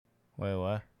Wait,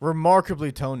 what?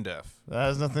 Remarkably tone deaf. That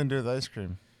has nothing to do with ice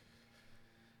cream.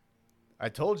 I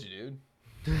told you,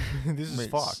 dude. This is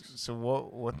Fox. So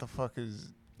what the fuck is...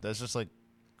 That's just like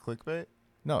clickbait?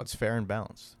 No, it's fair and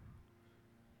balanced.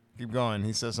 Keep going.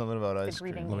 He says something about ice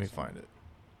cream. Let me find it.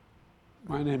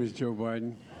 My name is Joe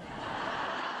Biden.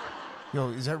 Yo,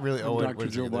 is that really... I'm Dr.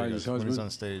 Joe Biden's When he's husband.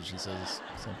 on stage, he says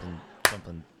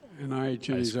something... And I ate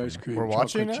Jenny's ice cream. We're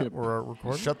watching chocolate it? chip. We're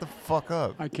recording? Shut the fuck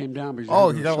up. I came down because Oh,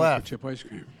 I you had gotta chocolate laugh. chip ice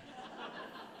cream.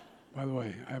 By the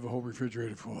way, I have a whole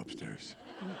refrigerator full upstairs.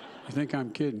 You think I'm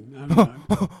kidding? I'm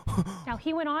not. Now,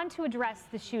 he went on to address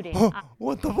the shooting.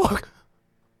 What the fuck?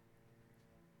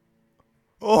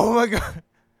 Oh my god.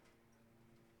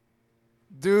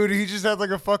 Dude, he just had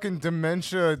like a fucking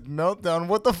dementia meltdown.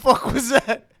 What the fuck was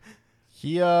that?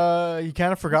 He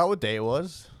kind of forgot what day it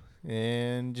was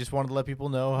and just wanted to let people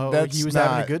know how he was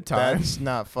having a good time. That's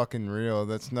not fucking real.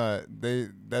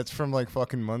 That's from like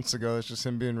fucking months ago. It's just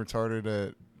him being retarded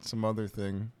at some other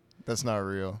thing. That's not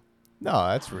real. No,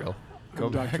 that's real. Go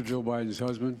I'm Dr. back. Joe Biden's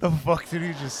husband. The fuck did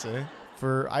he just say?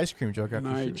 For ice cream joke And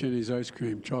after I ate shooting. Jenny's ice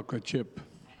cream, chocolate chip.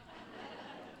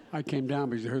 I came down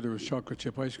because I heard there was chocolate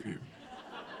chip ice cream.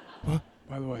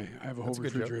 By the way, I have a whole That's a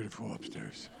good joke. refrigerator full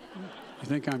upstairs. You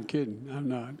think I'm kidding? I'm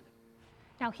not.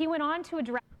 Now, he went on to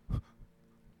address.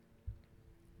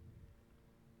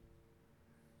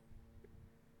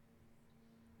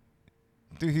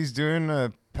 Dude, he's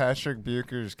doing Patrick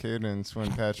Bucher's cadence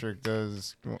when Patrick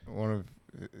does one of...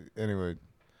 Anyway.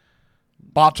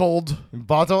 Bottled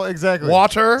Exactly.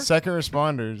 water. Second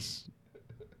responders.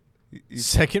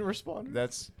 Second responder?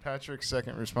 That's Patrick's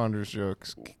second responders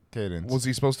jokes cadence. Was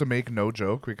he supposed to make no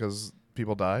joke because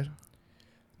people died?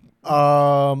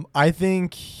 I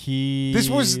think he... This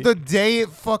was the day it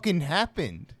fucking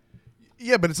happened.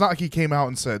 Yeah, but it's not like he came out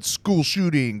and said school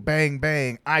shooting, bang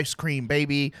bang, ice cream,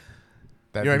 baby.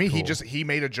 That'd You know what I be mean? cool. He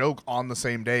made a joke on the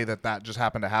same day that just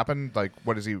happened to happen. Like,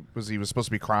 what is he? Was supposed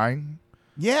to be crying?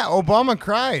 Yeah, Obama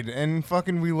cried, and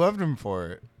fucking we loved him for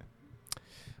it.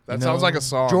 That sounds like a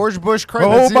song. George Bush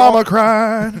cried. That's the Obama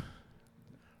cried.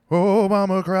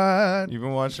 Obama cried. You've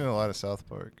been watching a lot of South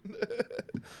Park.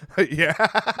 Yeah.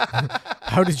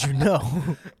 How did you know?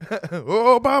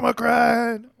 Obama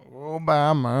cried.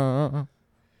 Obama.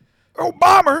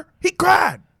 Obama, he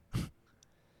cried.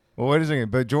 Well, wait a second.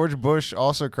 But George Bush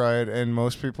also cried, and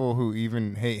most people who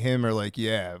even hate him are like,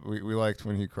 yeah, we liked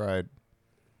when he cried.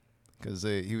 Because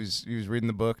he was reading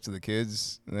the book to the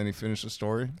kids, and then he finished the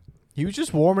story. He was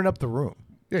just warming up the room.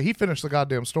 Yeah, he finished the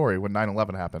goddamn story when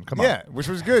 9/11 happened. Come on. Yeah, which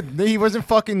was good. He wasn't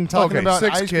fucking talking Okay, about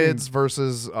 6 ice kids cream.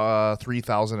 versus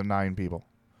 3,009 people.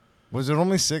 Was it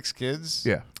only 6 kids?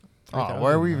 Yeah. Oh,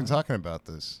 why are we even talking about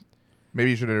this? Maybe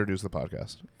you should introduce the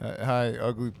podcast. Hi,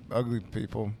 ugly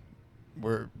people.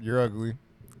 You're ugly.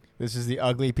 This is the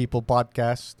Ugly People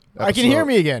podcast. I can hear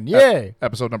me again. Yay.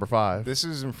 Episode number 5. This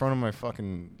is in front of my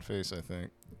fucking face, I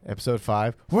think. Episode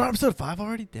 5. We're on episode 5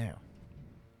 already? Damn.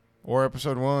 Or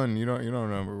episode 1. You don't know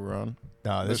what we're on.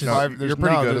 No, this There's is... No, 5. you're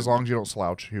pretty good as long as you don't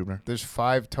slouch, Huebner. There's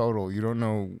 5 total. You don't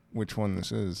know which one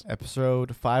this is.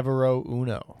 Episode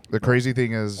 5-0 The crazy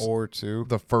thing is Or 2.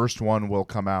 the first one will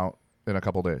come out in a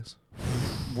couple days.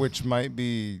 Which might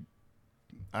be...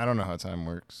 I don't know how time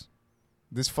works.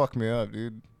 This fucked me up,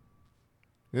 dude.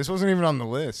 This wasn't even on the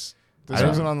list. This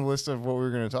wasn't on the list of what we were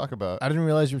going to talk about. I didn't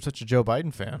realize you were such a Joe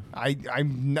Biden fan.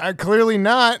 I'm clearly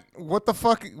not. What the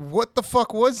fuck? What the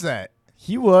fuck was that?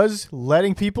 He was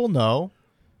letting people know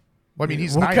Well, I mean,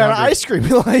 he's what 900. kind of ice cream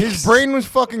he likes. His brain was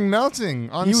fucking melting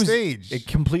on He was stage.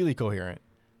 completely coherent.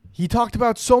 He talked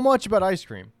about so much about ice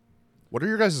cream. What are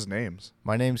your guys' names?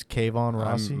 My name's Kayvon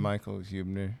Rossi. I'm Michael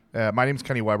Huebner. My name's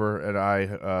Kenny Weber, and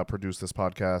I produce this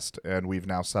podcast, and we've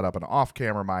now set up an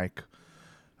off-camera mic.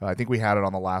 I think we had it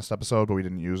on the last episode, but we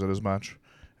didn't use it as much.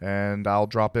 And I'll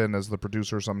drop in as the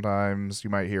producer sometimes. You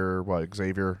might hear,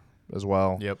 Xavier as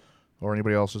well. Yep. Or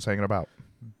anybody else who's hanging about.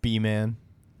 B-Man.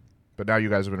 But now you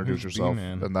guys have introduced Who's yourself.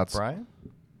 B-Man? And that's Brian?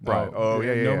 Brian. Oh,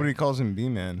 yeah. Nobody calls him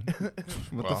B-Man.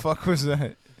 What the fuck was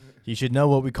that? He should know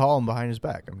what we call him behind his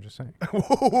back. I'm just saying.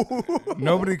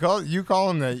 Nobody calls. You call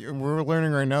him that. We're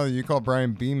learning right now that you call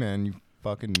Brian B-Man. You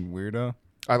fucking weirdo.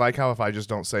 I like how if I just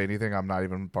don't say anything, I'm not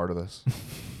even part of this.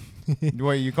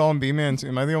 Wait, you call him B-Man too?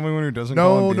 Am I the only one who doesn't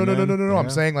call No. him B-Man? No. Yeah.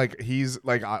 I'm saying he's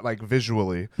like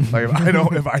visually. Like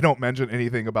if I don't mention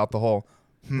anything about the whole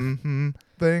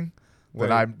thing,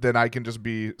 Wait. then I can just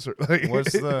be.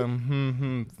 What's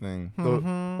the thing?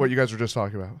 What you guys were just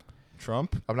talking about?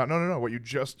 Trump? I'm not. No. What you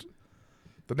just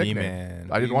the nickname. B-Man.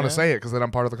 I didn't want to B-Man? say it because then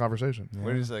I'm part of the conversation.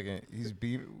 Wait a second. He's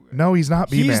B. No, he's not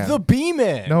B-Man. He's the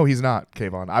B-Man. No, he's not.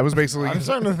 Kayvon. I was basically. I'm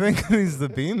starting to think he's the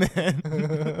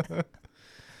B-Man.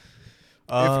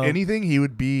 If anything, he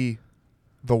would be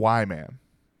the Y man.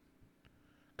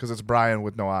 Because it's Brian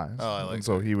with no eyes. Oh, I like and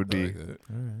so that. he would be. Like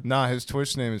Nah, his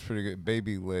Twitch name is pretty good.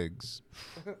 Baby Legs.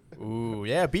 Ooh,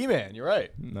 yeah, B-Man. You're right.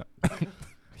 No.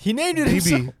 He named it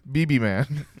himself. BB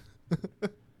man.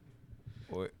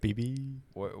 What, BB.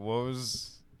 what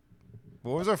was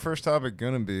our first topic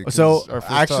gonna be? 'Cause So our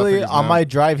first actually, topic is on now- my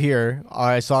drive here,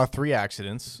 I saw 3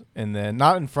 accidents, and then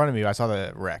not in front of me, I saw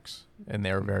the wrecks, and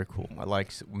they were very cool. I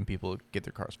like when people get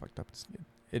their cars fucked up.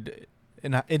 It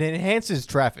enhances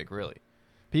traffic, really.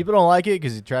 People don't like it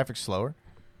because the traffic's slower.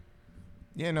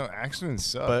 Yeah, no, accidents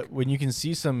suck. But when you can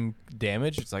see some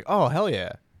damage, it's like, oh, hell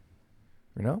yeah.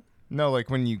 You know? No, like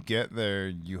when you get there,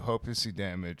 you hope to see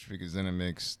damage because then it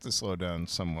makes the slowdown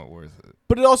somewhat worth it.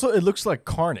 But it looks like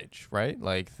carnage, right?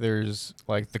 Like there's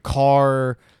like the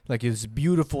car, like this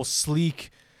beautiful,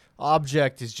 sleek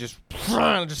object is just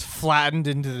flattened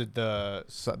into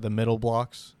the middle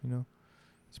blocks. You know,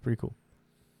 it's pretty cool.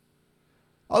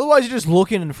 Otherwise, you're just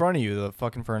looking in front of you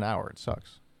for an hour. It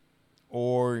sucks.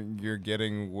 Or you're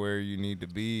getting where you need to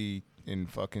be in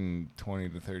fucking 20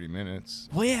 to 30 minutes.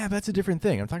 Well, yeah, that's a different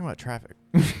thing. I'm talking about traffic.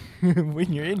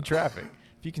 When you're in traffic,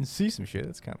 if you can see some shit,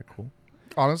 that's kind of cool.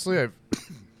 Honestly, I've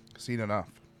seen enough.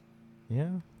 Yeah.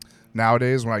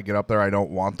 Nowadays, when I get up there, I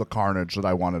don't want the carnage that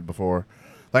I wanted before.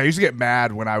 Like, I used to get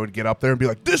mad when I would get up there and be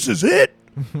like, this is it!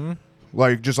 Mm-hmm.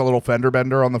 Like, just a little fender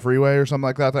bender on the freeway or something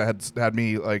like that had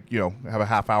me, like, have a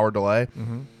half-hour delay.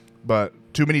 Mm-hmm. But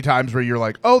too many times where you're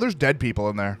like, oh, there's dead people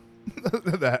in there.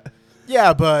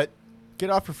 Yeah, but get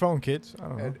off your phone, kids. I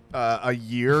don't know. And, a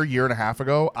year and a half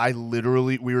ago,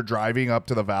 we were driving up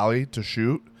to the valley to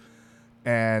shoot,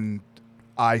 and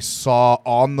I saw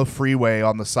on the freeway,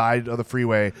 on the side of the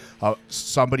freeway,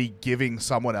 somebody giving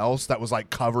someone else that was like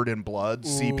covered in blood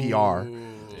CPR.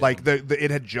 Like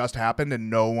it had just happened,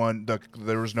 and there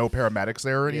was no paramedics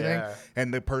there or anything,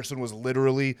 and the person was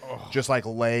literally just like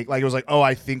laying, like it was like, oh,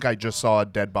 I think I just saw a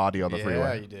dead body on the freeway.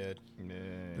 Yeah, you did. Yeah.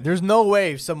 There's no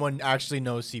way someone actually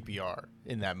knows CPR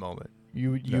in that moment.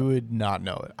 You would not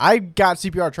know it. I got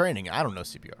CPR training. I don't know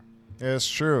CPR. Yeah, it's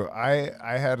true. I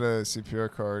had a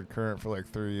CPR card current for like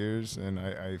 3 years, and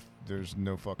I there's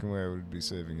no fucking way I would be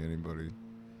saving anybody.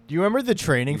 Do you remember the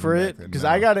training for Even it? back then, Because no.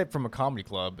 I got it from a comedy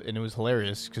club, and it was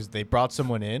hilarious because they brought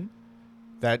someone in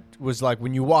that was like,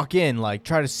 when you walk in, like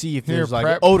try to see if there's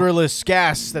like odorless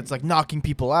gas that's like knocking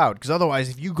people out. Because otherwise,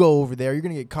 if you go over there, you're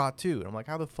gonna get caught too. And I'm like,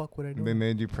 how the fuck would I know? They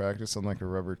made you practice on like a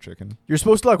rubber chicken. You're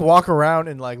supposed to like walk around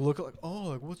and like look like, oh,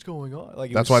 like what's going on?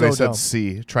 Like That's why they said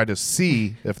see. Try to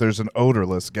see if there's an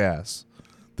odorless gas.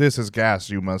 This is gas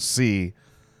you must see,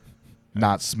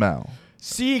 not smell.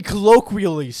 See,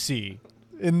 colloquially see.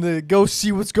 Go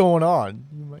see what's going on.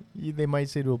 They might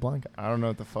say to a blind guy. I don't know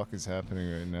what the fuck is happening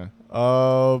right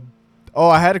now.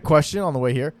 I had a question on the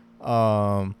way here.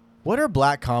 What are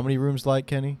black comedy rooms like,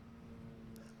 Kenny?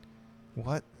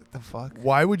 What the fuck?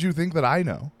 Why would you think that I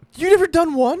know? You never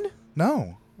done one?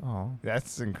 No. Oh,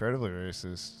 That's incredibly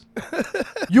racist.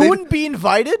 you wouldn't be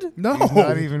invited? No. He's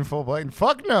not even full blatant.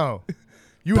 Fuck no.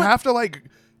 You have to like.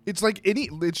 It's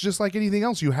just like anything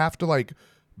else. You have to like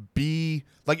be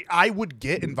like, I would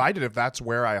get invited if that's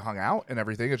where I hung out and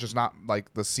everything. It's just not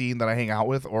like the scene that I hang out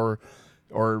with, or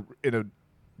in a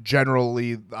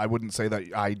generally, I wouldn't say that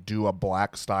I do a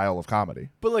black style of comedy.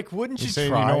 But like, wouldn't You you say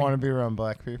try? you don't want to be around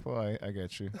black people? I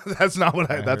get you. That's not what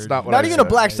I. That's heard not you. what. Not I even said. a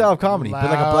black style of comedy, but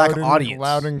like a black audience.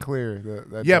 Loud and clear.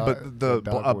 Yeah, but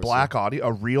a black audience,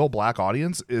 a real black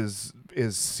audience is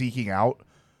seeking out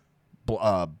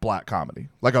black comedy.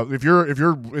 Like if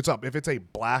it's a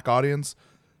black audience,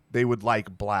 they would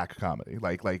like black comedy.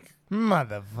 Like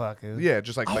motherfucker. yeah,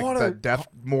 just like that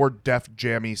more def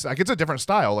jammy. Like it's a different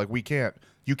style. Like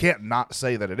you can't not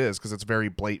say that it is, because it's very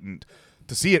blatant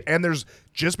to see it. And there's,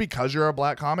 just because you're a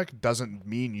black comic doesn't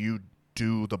mean you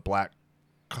do the black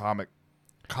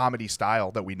comedy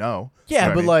style that we know. Yeah, You know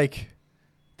what but I mean? like,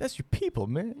 that's your people,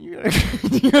 man. You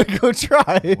gotta go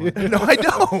try. No, I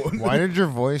don't. Why did your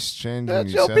voice change when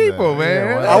That's you your said people, that? man.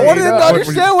 Yeah, why- I wanted know. to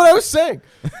understand what I was saying.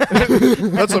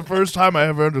 That's the first time I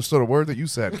ever understood a word that you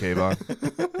said, Kayvon.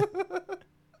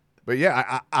 But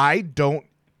yeah, I don't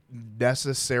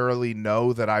necessarily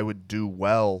know that I would do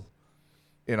well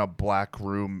in a black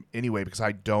room anyway, because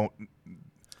I don't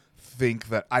think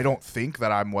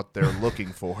that I'm what they're looking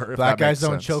for. If Black that guys makes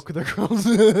don't sense. choke their girls.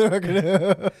 They're not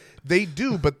gonna- They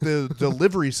do, but the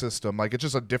delivery system, like, it's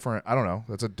just a different. I don't know.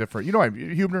 That's a different. You know,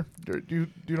 Hubner. Do you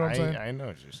know what I'm saying? I know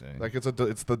what you're saying. Like it's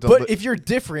the. But if you're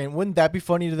different, wouldn't that be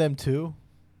funny to them too?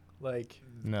 Like,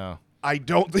 no. I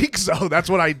don't think so. That's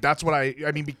what I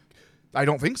mean. I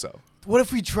don't think so. what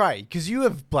if we try? Because you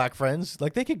have black friends.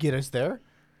 Like, they could get us there.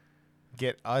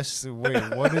 get us.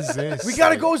 Wait, what is this? We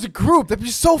gotta go as a group. That'd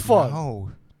be so fun.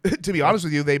 No. To be honest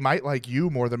with you, they might like you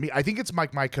more than me. I think it's my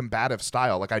combative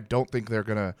style. Like I don't think they're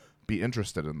gonna be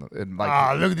interested in like.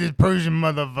 Ah, look at this Persian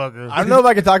motherfucker. I don't know if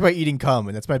I can talk about eating cum,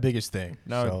 and that's my biggest thing.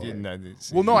 No,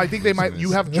 So. Well, no, I think they might.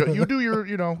 You have you do your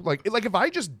like if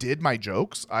I just did my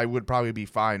jokes, I would probably be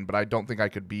fine. But I don't think I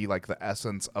could be like the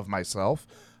essence of myself.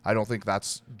 I don't think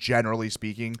that's generally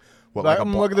speaking. What like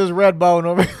Look at this red bone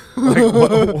over here. like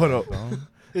what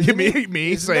you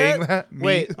me saying that? Me?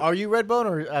 Wait, are you red bone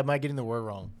or am I getting the word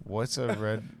wrong? What's a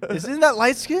red? Isn't that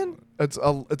light skin? It's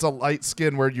a light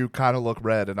skin where you kind of look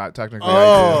red and not technically.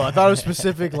 Oh, I thought it was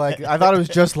specific. Like I thought it was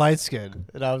just light skin,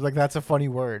 and I was like, that's a funny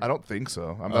word. I don't think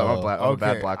so. I'm Okay, a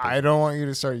bad black person. I don't want you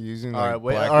to start using like, All right,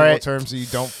 wait, black all people right. terms that you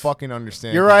don't fucking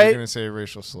understand. You're 'cause right. You're gonna say a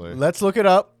racial slur. Let's look it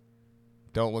up.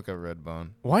 Don't look at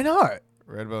Redbone. Why not?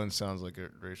 Redbone sounds like a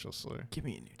racial slur. Give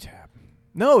me a new tab.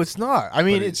 No, it's not. I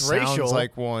mean, But it's it racial. Sounds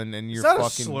like one, and it's you're not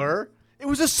fucking a slur. It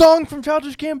was a song from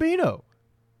Childish Gambino.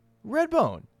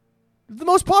 Redbone, the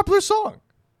most popular song.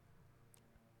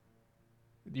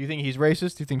 Do you think he's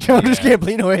racist? Do you think Childish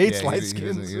Gambino hates Yeah, light he doesn't-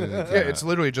 skins? he doesn't- Yeah, it's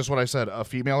literally just what I said. A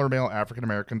female or male African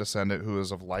American descendant who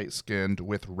is of light skinned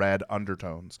with red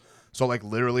undertones. So like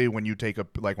literally when you take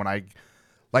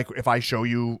if I show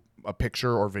you a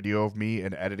picture or video of me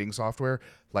in editing software,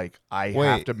 like I have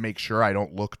Wait. to make sure I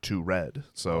don't look too red.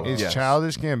 So Is yes.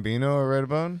 Childish Gambino a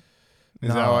Redbone?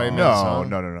 Is that why he made the No, song?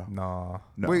 no. Nah.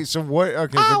 No. Wait, so what?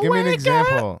 Okay, so give me an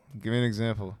example. Give me an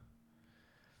example.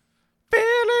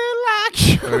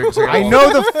 I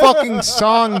know the fucking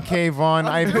song, Kayvon.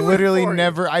 I've literally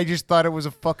never. I just thought it was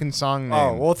a fucking song name.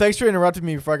 Oh, well, thanks for interrupting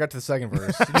me before I got to the second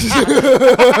verse.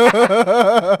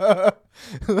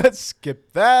 Let's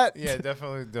skip that. Yeah,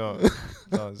 definitely don't.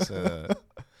 Don't say that.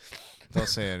 Don't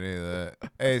say any of that.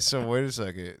 Hey, so wait a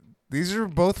second. These are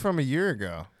both from a year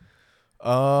ago.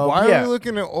 Why yeah. are we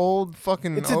looking at old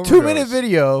fucking? It's a overdose? 2-minute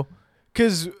video.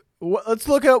 Because let's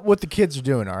look at what the kids are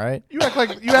doing, all right? You act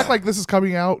like this is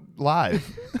coming out live.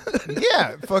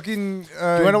 Yeah, fucking. Do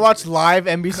you want to watch live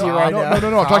NBC right now?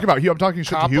 No. I'm talking about you. I'm talking shit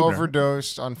to Cop Huebner.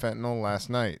 overdosed on fentanyl last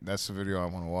night. That's the video I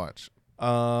want to watch.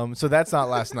 So that's not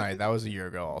last night. That was a year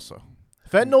ago also.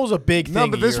 Fentanyl's a big thing. No,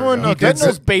 but this a year one, ago. okay,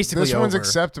 Fentanyl's basically this one's over.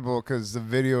 acceptable because the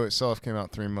video itself came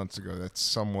out 3 months ago. That's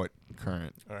somewhat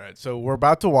current. All right, so we're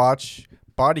about to watch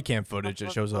body cam footage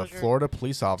that shows a Florida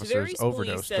police officer's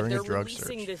overdose during a drug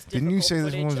search. Didn't you say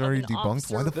this one was already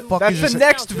debunked? Why the fuck That's is the this?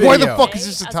 next video. Why the fuck is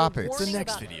this a topic? It's the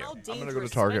next video. I'm gonna go to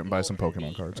Target and buy some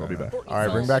Pokemon cards. I'll be back. All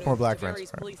right, bring back more black friends. All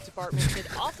right. Police Department said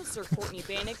Officer Courtney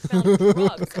Bannock found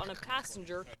drugs on a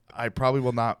passenger. I probably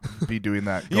will not be doing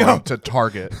that. Going to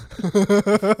Target for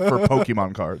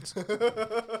Pokemon cards.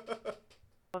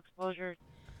 Exposure.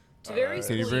 Tavares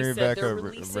Can you bring police me said back they're a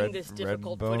releasing this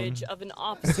difficult Redbone? footage of an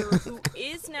officer who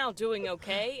is now doing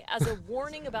okay as a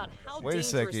warning about how Wait a dangerous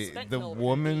second. The fentanyl can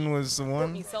woman be. was the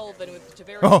Courtney one? Sullivan with the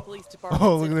Tavares Oh. Police Department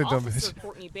Oh, look said at that dumb Officer bitch.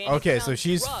 Courtney Bannock Okay, so found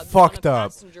she's drugs on a fucked up.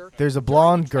 passenger There's a during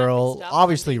blonde traffic girl, stop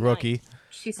obviously Monday rookie, night.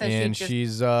 She says and she just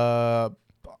she's on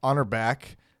her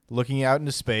back, looking out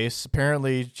into space.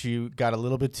 Apparently, she got a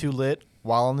little bit too lit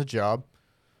while on the job.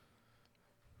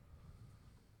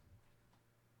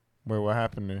 Wait, what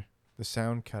happened there? The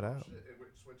sound cut out.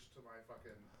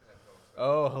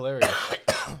 Oh, hilarious!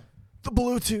 the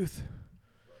Bluetooth.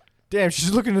 Damn,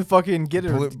 she's looking to fucking get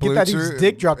that dude's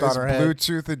dick dropped on her head.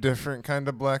 Bluetooth a different kind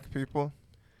of black people?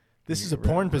 This is a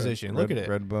porn position. Look at it.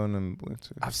 Redbone and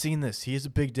Bluetooth. I've seen this. He has a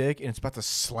big dick, and it's about to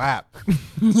slap.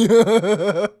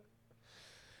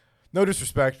 No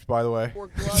disrespect, by the way. Wore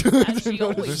gloves as she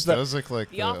always This did. does look like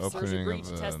The the officers opening agreed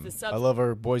to of. test the I substance. love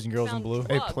our boys and girls in Found blue.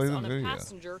 Hey, drugs play the on a video.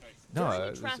 passenger No, during a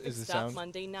is traffic the stop sound-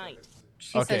 Monday night.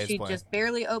 she Okay, says she explain. just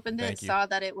barely opened it, Thank you. saw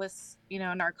that it was,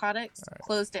 narcotics,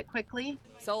 closed it quickly.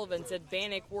 Sullivan said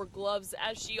Bannock wore gloves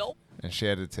as she opened. And she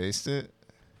had to taste it?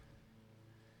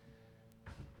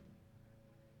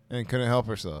 And couldn't help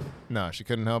herself. No, she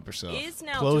couldn't help herself. Is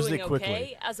now Closed doing it quickly.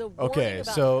 okay as a warning Okay,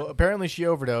 about so apparently she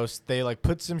overdosed. They like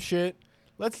put some shit.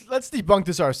 Let's debunk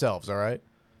this ourselves, all right?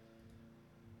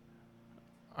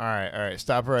 All right.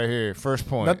 Stop right here. First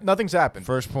point. Nothing's happened.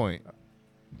 First point.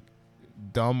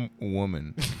 Dumb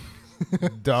woman.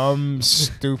 Dumb,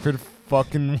 stupid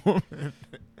fucking woman.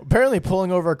 Apparently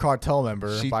pulling over a cartel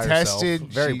member She by tested.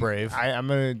 herself. Very she- brave. I'm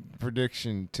gonna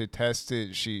prediction to test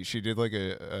it. She did like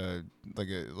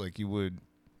you would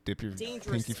dip your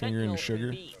dangerous pinky finger in fentanyl sugar.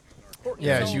 can be. Courtney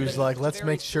Yeah, Sullivan she was with like, the "Let's Tavares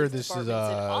make sure Police this is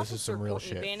Department said this is some real Officer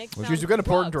shit." Courtney Bannock Well, she found was gonna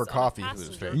pour it into her drugs on a coffee. It was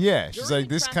passenger fake. Yeah, she's during like,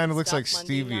 this traffic kind of looks stop like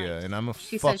Monday stevia, night. and I'm a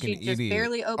She said fucking she just idiot.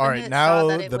 barely opened All right, it, now saw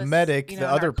that it the was, medic, you the know,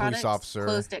 other police narcotics, officer,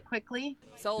 closed it quickly.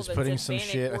 Sullivan putting said some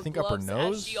Bannock shit, I wore think, up her gloves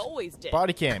nose. as she always did.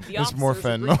 Body cam. The It's more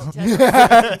officers agreed fentanyl. to test the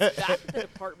back of the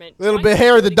department, Little trying bit to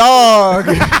hair of the avoid dog.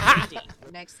 safety.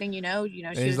 Next thing you know, she And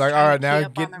was he's like, trying "All right, to now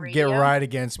key up on the get radio. right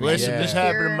against me." Listen, yeah. this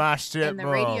happened to Hear my in the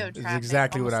radio stepmom. It's traffic,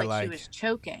 exactly what almost I like. She like. was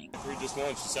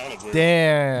choking.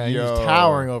 Damn, he was Yo.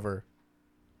 towering over.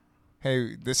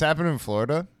 Hey, this happened in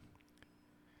Florida?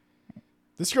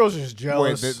 This girl's just Wait,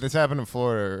 jealous. this happened in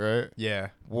Florida, right? Yeah.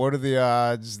 What are the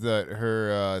odds that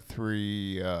her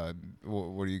three,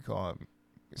 what do you call them?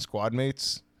 Squad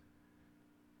mates?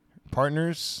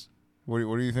 Partners? What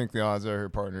do you think the odds are her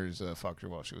partners fucked her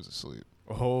while she was asleep?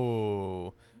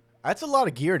 Oh, that's a lot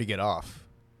of gear to get off.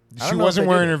 I She don't know if wasn't they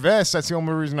wearing did her vest. That's the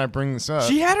only reason I bring this up.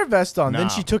 She had her vest on, then Nah,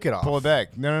 she took it off. Pull it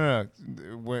back. No.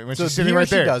 When So she's sitting here right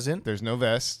she there, doesn't. there's no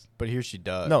vest. But here she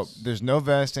does. No, there's no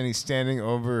vest, and he's standing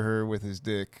over her with his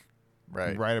dick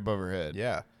right above her head.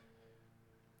 Yeah.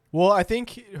 Well, I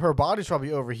think her body's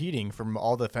probably overheating from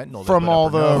all the fentanyl. they From put up all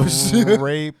her nose. the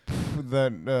rape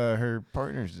that her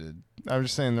partners did. I'm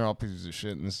just saying they're all pieces of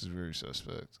shit, and this is very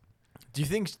suspect. Do you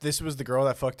think this was the girl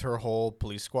that fucked her whole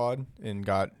police squad and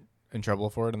got in trouble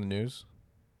for it in the news?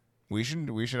 We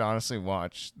should honestly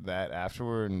watch that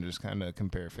afterward and just kind of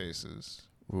compare faces.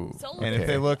 Ooh. Sullivan And if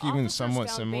they said look even officers somewhat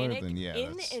found similar, Bannock then yeah,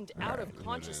 in that's and out right, of what it is.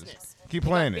 consciousness. Keep They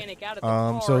got playing it. Bannock out of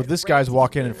the So car this and guy's ran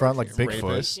walking to in the front like emergency Bigfoot.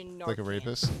 Rapist, station, like a Narcan.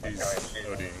 rapist.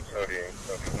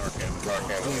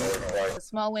 A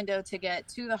small window to get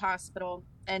to the hospital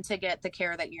and to get the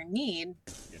care that you need.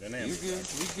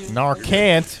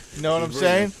 Narcan. You know what I'm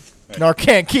saying?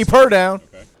 Narcan, keep her down.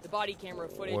 The body camera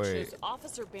footage Wait. shows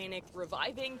Officer Bannock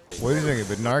reviving. Wait a second,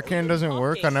 but Narcan doesn't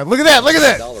work on that. Look at that! Look at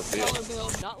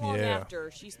that! Not long Yeah.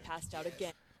 after, she's passed out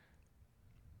again.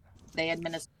 They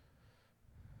administer.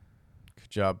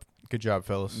 Good job,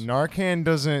 fellas. Narcan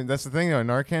doesn't. That's the thing, though.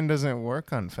 Narcan doesn't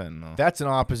work on fentanyl. That's an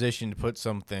opposition to put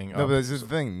something. No, up. but this is the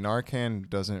thing. Narcan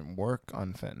doesn't work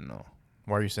on fentanyl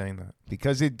Why are you saying that?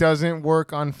 because it doesn't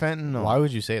work on fentanyl. Why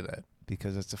would you say that?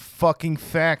 Because it's a fucking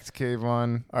fact,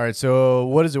 Kayvon. All right, so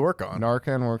what does it work on?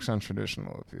 Narcan works on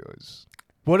traditional opioids.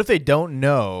 What if they don't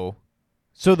know?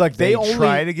 So like They only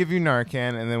try to give you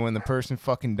Narcan, and then when the person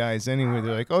fucking dies anyway,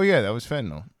 they're like, "Oh yeah, that was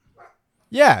fentanyl."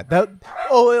 Yeah, that.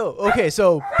 Oh, okay.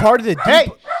 So part of the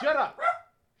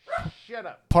shut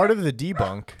up! part of the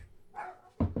debunk.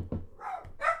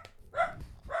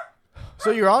 So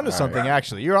you're onto something.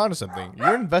 Actually, you're onto something.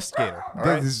 You're an investigator. All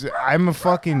right? I'm a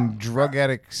fucking drug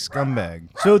addict scumbag.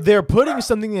 So they're putting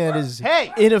something that is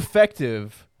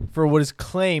ineffective for what is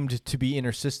claimed to be in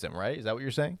her system, right? Is that what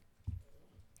you're saying?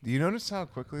 Do you notice how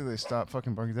quickly they stop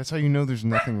fucking barking? That's how you know there's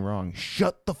nothing wrong.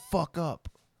 Shut the fuck up.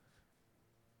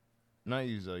 Not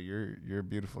you, Zoe. You're a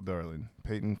beautiful darling.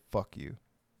 Peyton, fuck you.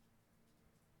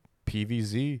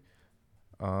 PVZ.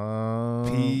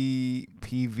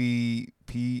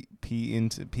 P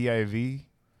into PIV.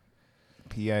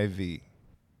 PIV.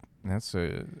 That's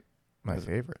my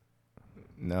favorite.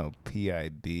 No,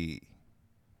 PIB.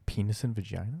 Penis and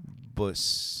vagina.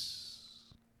 Bus.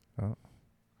 Oh.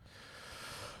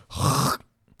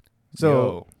 So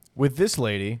Yo. with this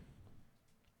lady,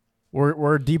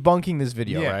 we're debunking this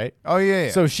video, Yeah. right? Oh yeah.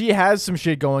 So she has some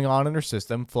shit going on in her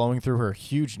system, flowing through her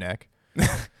huge neck. and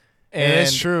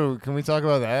that's true. Can we talk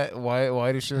about that?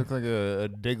 Why does she look like a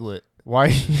diglet? Why?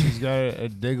 She's got a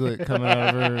diglet coming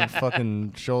out of her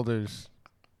fucking shoulders.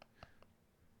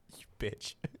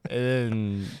 Bitch.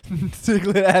 And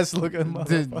Diglet ass looking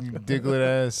motherfucker.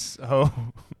 diglet ass hoe.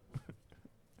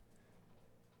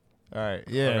 All right.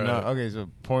 Yeah. All No. right. Okay. So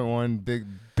point one, big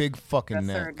fucking The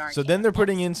neck. third Narcan. So then they're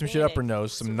putting in some shit up her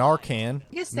nose, some Narcan.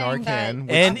 You're saying that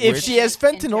Narcan, And if she has in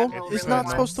fentanyl, general it's really not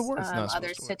supposed to wants, work. It's not supposed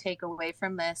others to to work. take away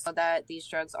from this, so that these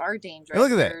drugs are dangerous. Hey,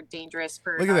 look at that. They're dangerous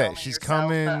for Look at not that. only She's yourself,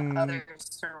 but coming- others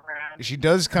around. She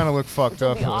does kind of look fucked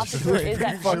up. The officer is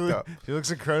at She look- She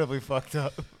looks incredibly fucked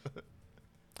up.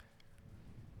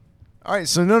 All right.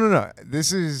 So no.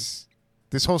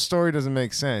 This whole story doesn't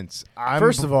make sense.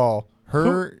 First of all,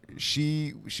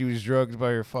 she was drugged by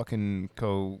her fucking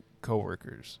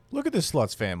co-workers. look at this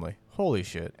slut's family. Holy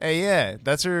shit. Hey, yeah,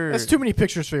 that's her. That's too many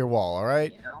pictures for your wall, all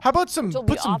right? You know. How about some Until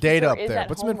put the some data up officer is there. at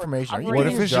Put some home information. Are you recovering. What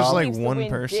doing if your it's just job? like Believes the one wind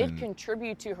person? did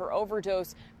contribute to her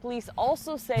overdose. Police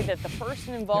also say that the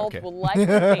person involved Okay. will likely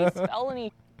face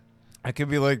felony. I could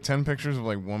be like 10 pictures of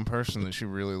like one person that she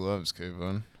really loves,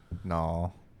 Kayvon.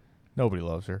 No. Nobody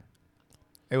loves her.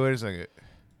 Hey, wait a second.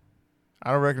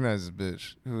 I don't recognize this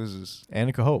bitch. Who is this?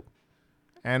 Annika Hope.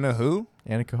 Anna who?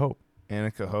 Annika Hope.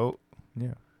 Annika Hope.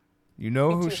 Yeah. You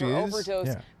know who to she her is? overdose.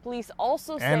 Yeah. Police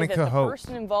also say Annika that the Hope.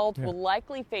 person involved Yeah. will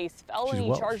likely face felony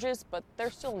Welsh. charges, but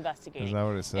they're still investigating. Is that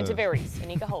what it And says? to Varys,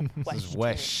 Anika Hope, This West is Virginia.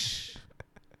 Wesh.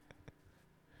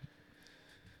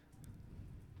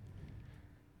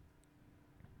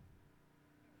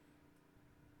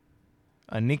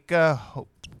 Anika Hope.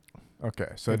 Okay,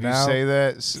 so If now you say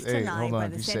that, hey, Tonight hold by on.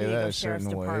 the If you San say Diego that a Sheriff's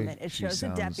certain way, Department, it she shows a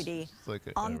sounds deputy like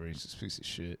a on- racist piece of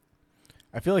shit.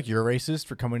 I feel like you're racist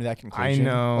for coming to that conclusion.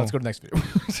 know. Let's go to the next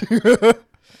video.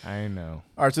 I know.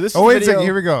 All right, so this Oh, is wait a video. second.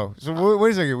 Here we go. So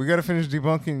wait a second. We got to finish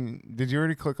debunking. Did you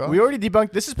already click off? We already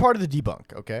debunked. This is part of the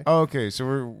debunk, okay? Oh, okay. So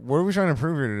what are we trying to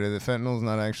prove here today? That fentanyl's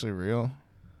not actually real?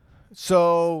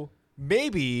 So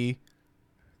maybe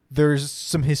there's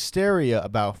some hysteria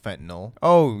about fentanyl.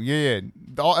 Oh, yeah.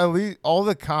 At least all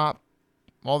the cop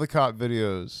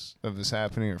videos of this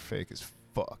happening are fake as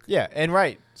fuck. Yeah, and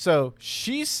right. So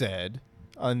she said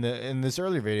in this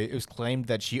earlier video, it was claimed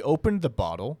that she opened the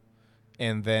bottle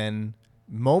and then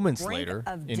moments brink later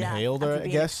of death inhaled, after or I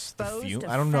being guess the exposed fume.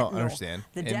 to I don't know. fentanyl. Understand?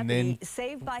 The And deputy then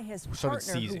saved by his started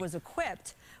partner who seizing. was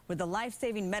equipped with the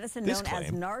life-saving medicine This known as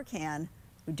claim. Narcan.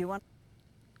 We do want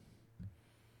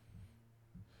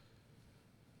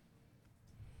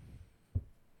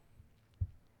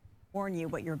warn you,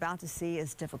 what you're about to see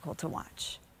is difficult to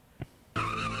watch.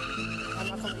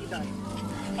 how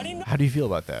do you feel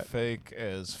about that? Fake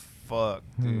as fuck,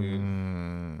 dude.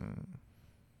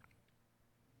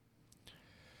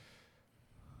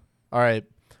 All right.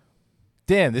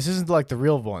 Damn, this isn't like the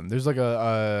real one. There's like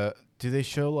a do they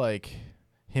show like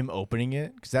him opening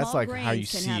it? Because that's Small like how you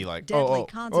grains can see have like deadly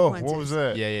What consequences. was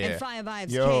that? yeah. In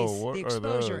Five-Eye's Yo, case, what the are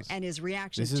exposure those? and his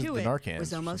reaction This is to the it Narcan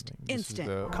was or almost something. This is instant.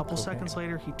 the A couple cocaine. seconds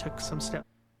later, he took some steps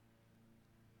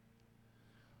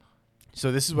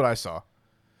So this is what I saw.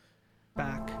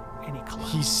 back and he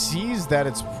collapsed. He sees that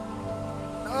it's.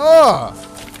 Oh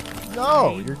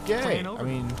no, you're gay. Ran I over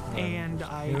mean, and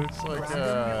I It's like,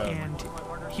 grabbed him, and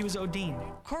he was OD'ing.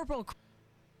 Corporal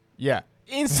yeah,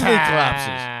 instantly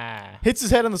collapses, hits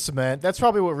his head on the cement. That's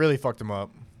probably what really fucked him up.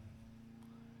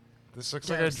 This looks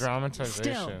like a Still,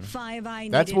 dramatization. Five-Eye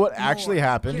That's needed what actually more.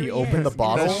 happened. He Here opened the is, in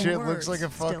bottle. his That own shit looks words, like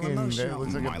a still fucking. That emotional.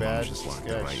 looks like a bad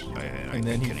sketch. And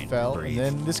then he fell, and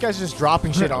then this guy's just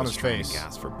dropping shit on his face.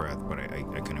 Gas for breath, but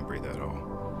I couldn't breathe at all.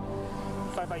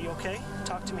 Five, are you okay?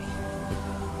 Talk to me.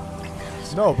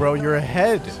 No, bro, your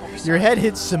head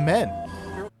hits cement.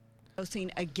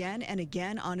 Dosing again and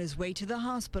again on his way to the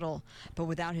hospital, but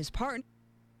without his partner.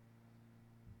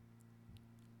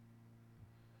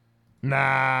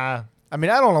 Nah. I mean,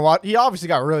 I don't know what. He obviously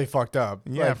got really fucked up.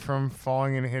 Yeah, Like, from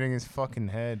falling and hitting his fucking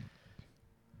head.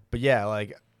 but yeah,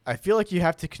 like I feel like you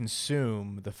have to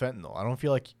consume the fentanyl. I don't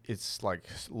feel like it's like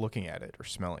looking at it or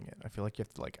smelling it. I feel like you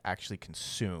have to like actually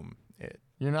consume it.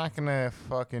 You're not gonna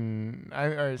fucking. All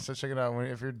right, so check it out.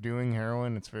 If you're doing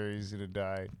heroin, it's very easy to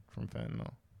die from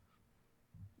fentanyl.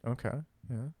 Okay.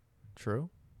 Yeah. True.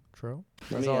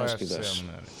 Let me all I ask have you to say this. on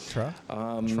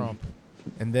that. True. Trump.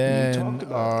 And then talked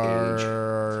about age.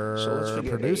 our So let's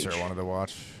forget producer age. wanted to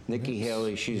watch. Nikki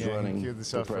Haley, she's Yeah, he running queued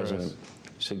this for up for us. president,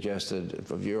 suggested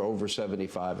if you're over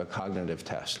 75, a cognitive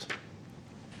test.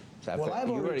 Is that Well, fair? I've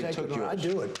You already taken took one. I yours.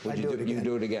 do it. Would I you do it You again.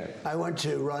 do it again. I went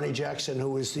to Ronnie Jackson,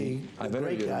 who was the I've great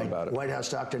interviewed him guy, about it. White House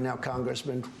doctor, now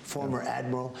congressman, former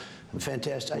admiral,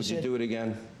 fantastic. I Would you said, do it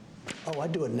again? oh, I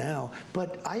do it now.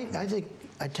 But I think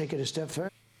I'd take it a step further.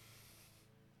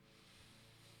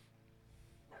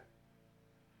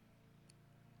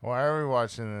 Why are we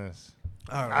watching this?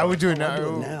 I don't know. I would do it Oh, now. I'd do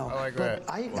it Ooh, now. I like But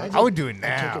that. I would do it I'd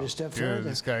now. take it a step Dude, further.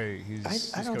 this guy, he's. I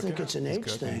he's don't think cooking. it's an He's age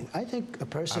cooking. thing. I think a I don't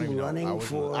person even know. I running wouldn't-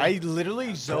 for I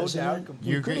literally zoned out. president,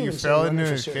 You could you even say fell running into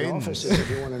for his certain cadence. offices if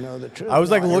you want to know the truth. I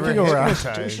was like No, looking were around.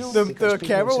 hypnotized. The because people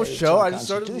camera say would it's show. I just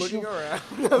started unconstitutional.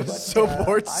 looking around. I was But, so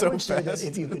bored I so would say that fast.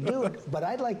 if you could do it, but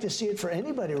I'd like to see it for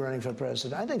anybody running for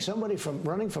president. I think somebody from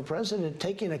running for president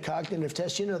taking a cognitive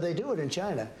test, you know, they do it in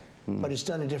China, but it's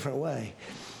done a different way.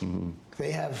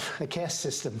 They have a caste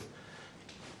system,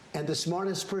 and the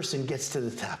smartest person gets to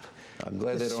the top. I'm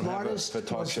glad The they don't have it smartest, for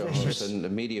talk most show vicious. hosts and the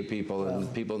media people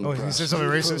and people in the Oh, he press. said something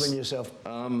You've racist. proven yourself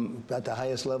at the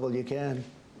highest level you can.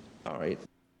 All right.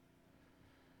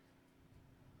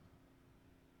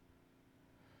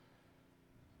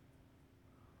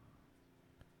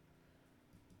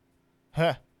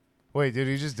 Huh. Wait, did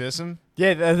he just diss him?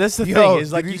 Yeah, that's the Yo, thing.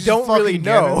 Is like did he you just don't really fucking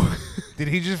get know. him? Did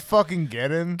he just fucking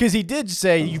get him? Because he did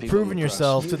say you've people in proven the press.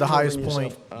 yourself to You've the highest proven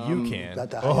point yourself, you can.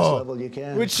 At the highest Oh. level you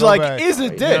can. Which Go like back. is a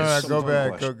Alright, diss. No, no, Some go fun back.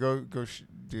 question. Go,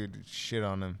 dude, shit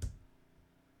on him.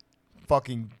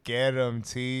 Fucking get him,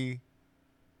 T.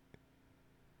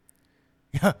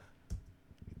 Yeah.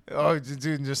 Oh,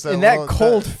 dude, just that in that little-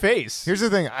 cold face. Here's the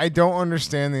thing: I don't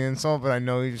understand the insult, but I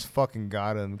know he just fucking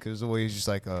got him because the way he's just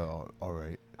like, "Oh, all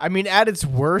right." I mean, at its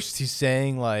worst, he's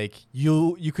saying like,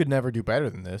 you could never do better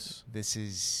than this. This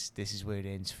is where it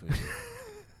ends for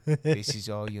you. This is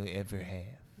all you'll ever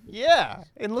have. Yeah,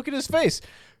 and look at his face.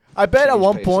 I bet at Change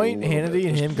one pace a point little Hannity bit,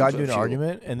 and just him got for into an fuel.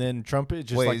 argument, and then Trump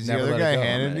just Wait, like is the never other let guy it go.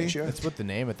 Hannity? That's what the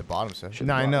name at the bottom says.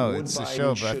 No, I know Would it's the Biden-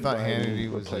 show, but I should thought Biden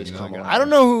Hannity was like replace another Kamala guy. I don't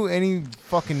know who any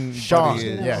fucking Sean. buddy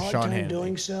He's is. gonna Yeah, have a hard Sean time Hannity.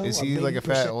 doing so. Is he like a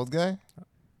fat old guy?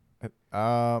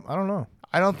 I don't know.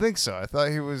 I don't think so. I thought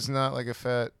he was not like a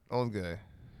fat old guy.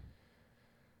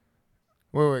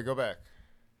 Wait, go back.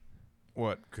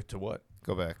 What? To what?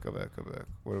 Go back. What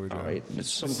are we doing? All right, it's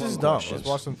some This fun is dumb. questions. Let's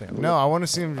watch something else. No, I want to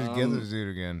see him just get this dude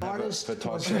again. Artist For or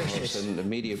talk show hosts vicious? and the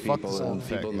media Fuck people this and old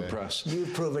fat people in the guy. press.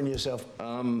 You've proven yourself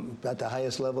at the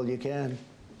highest level you can.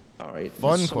 All right,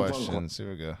 Fun some questions. Here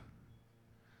we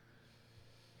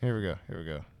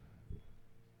go.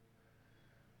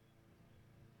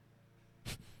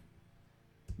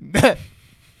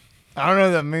 I don't know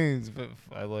what that means, but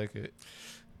I like it.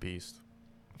 Beast.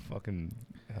 Fucking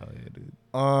hell yeah, dude.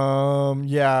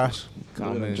 Yeah.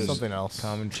 Common, just something else.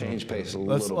 Common Change Trump. pace a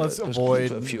Let's little let's bit. Just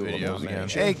avoid a few of them, videos not again.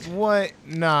 many. Hey, what?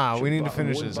 Nah, we need to Would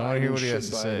finish this. I want to hear Biden- what he has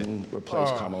to should say. Biden replace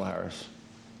Kamala Harris?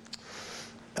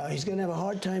 He's going to have a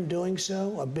hard time doing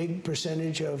so. A big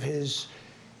percentage of his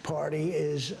party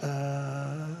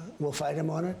will fight him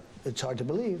on it. It's hard to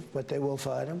believe, but they will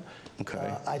fight him.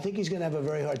 Okay. I think he's going to have a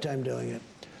very hard time doing it.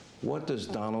 What does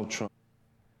Donald Trump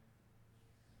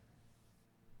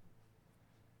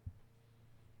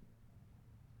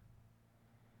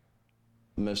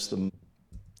miss the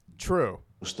True.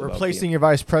 most about Replacing your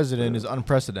vice president is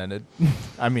unprecedented.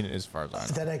 I mean, as far as I know.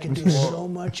 That I can do so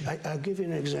much. I'll give you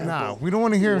an example. Nah, we don't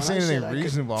want to hear him When say I said anything I could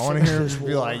reasonable. I want to finish hear him this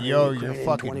be war like, in yo, Ukraine you're in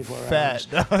fucking 24 fat, hours.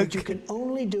 dog. But you can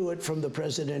only do it from the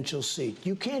presidential seat.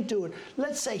 You can't do it.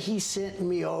 Let's say he sent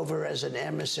me over as an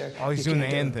emissary. Oh, he's You doing the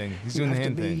can't do hand it. thing. He's You doing the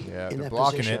have to hand be thing. Yeah, in they're that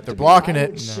blocking position. it. You have They're to be- blocking I it.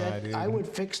 would set- dude. I would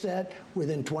fix that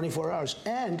within 24 hours.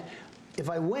 And if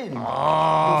I win, before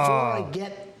Ah. I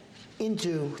get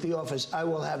into the office, I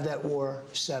will have that war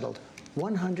settled.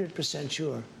 100%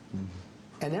 sure. Mm-hmm.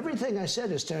 And everything I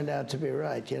said has turned out to be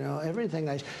right. You know,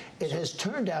 it has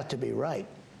turned out to be right.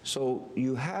 So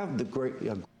you have the great.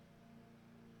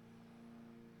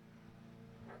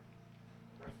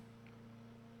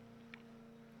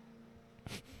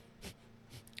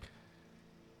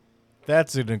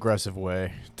 That's an aggressive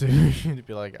way to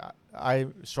be like, I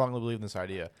strongly believe in this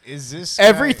idea. Is this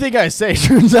Everything I say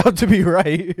turns out to be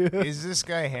right. Is this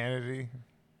guy Hannity?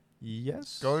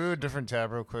 Yes. Go to a different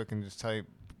tab real quick and just type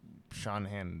Sean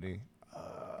Hannity.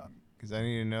 Because I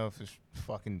need to know if this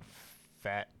fucking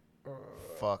fat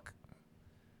fuck.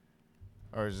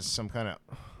 Or is this some kind of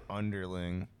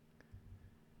underling?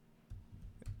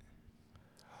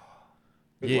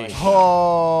 Yeah.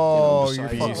 Oh, You know, you're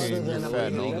besides- fucking Other than you're fat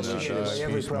and illegal old now, investigators, dog.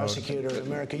 every Beast mode. prosecutor in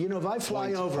America. You know, if I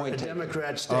fly over a point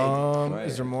Democrat state, Right.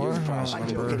 Is there more? You're I fine. don't I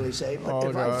remember. jokingly say, but Oh,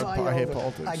 if God, I fly I hate over,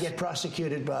 politics. I get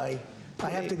prosecuted by. I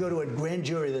have to go to a grand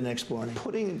jury the next morning.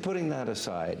 Putting that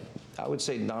aside, I would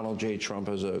say Donald J. Trump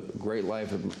has a great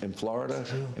life in Florida,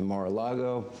 in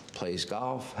Mar-a-Lago, plays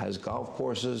golf, has golf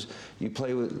courses. You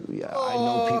play with, I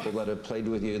know people that have played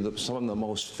with you, some of the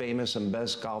most famous and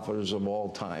best golfers of all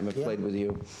time have played with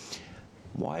you.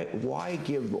 Why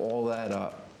give all that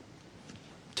up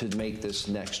to make this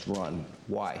next run?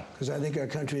 Why? Because I think our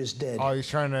country is dead. Oh, he's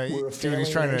trying to, We're a dude,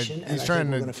 he's failing trying nation, to, and he's I trying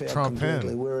think we're to gonna fail trump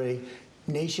completely. him. We're a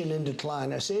nation in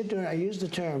decline. I say it during, I use the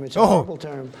term. It's a Oh. horrible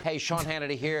term. Hey, Sean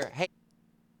Hannity here. Hey.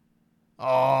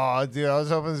 Oh, dude, I was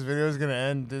hoping this video was gonna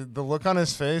end. Dude, the look on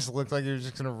his face looked like he was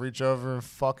just gonna reach over and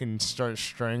fucking start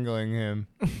strangling him.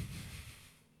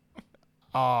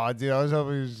 Oh, dude, I was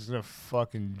hoping he was just gonna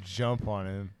fucking jump on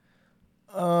him.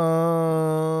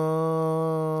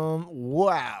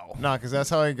 Wow. Nah, because that's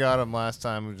how he got him last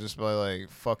time, was just by like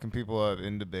fucking people up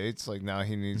in debates. Like now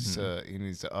he needs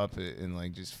to up it and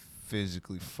like just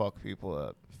physically fuck people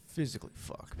up. Physically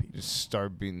fuck people. Just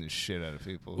start beating the shit out of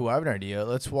people. Ooh, I have an idea.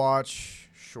 Let's watch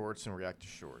shorts and react to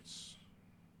shorts.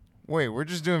 Wait, we're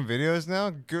just doing videos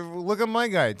now? Look at my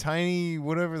guy, Tiny,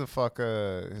 whatever the fuck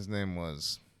his name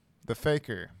was. The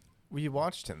faker. We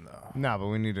watched him, though. Nah, but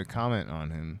we need to comment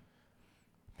on him.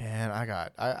 Man,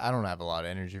 I don't have a lot of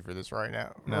energy for this right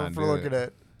now. Nah, for do looking it.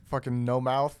 at fucking No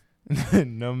Mouth.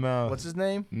 No Mouth. What's his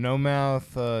name? No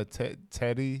Mouth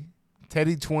Teddy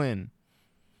Twin.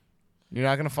 You're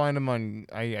not going to find him on...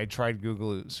 I tried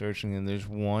Google searching him. There's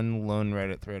one lone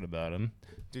Reddit thread about him.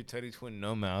 Dude, Teddy Twin,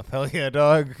 No Mouth. Hell yeah,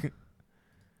 dog.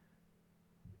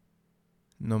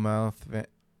 No Mouth.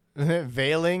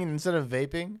 Veiling instead of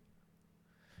vaping.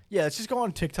 Yeah, let's just go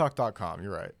on TikTok.com.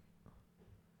 You're right.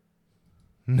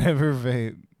 Never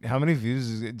vape. How many views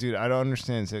is it? Dude, I don't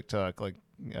understand TikTok. Like,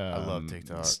 I love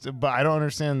TikTok. But I don't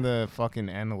understand the fucking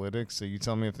analytics. So you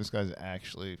tell me if this guy's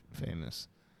actually famous.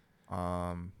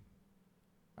 I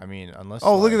mean, unless.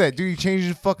 Oh, look at that, dude! He changed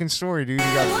his fucking story, dude.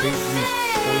 He got vape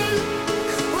poison.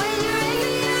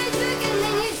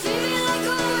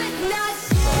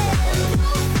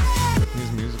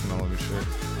 His music and all of his shit.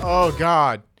 Oh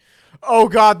God. Oh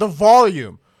God, the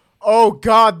volume. Oh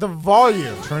God, the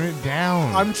volume. Turn it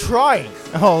down. I'm trying.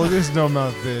 Oh, look at this no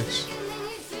mouth bitch.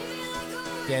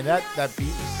 Damn, that beat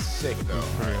is sick though.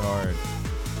 Pretty hard.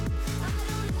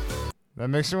 That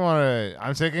makes me want to.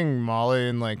 I'm taking Molly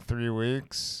in like 3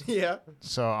 weeks. Yeah.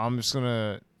 So I'm just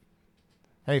gonna.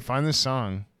 Hey, find this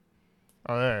song.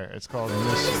 Oh, there. It's called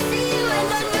Miss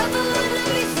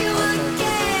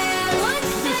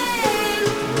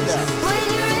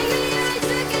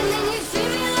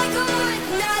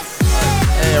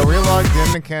Hey, are we logged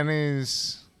into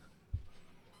Kenny's?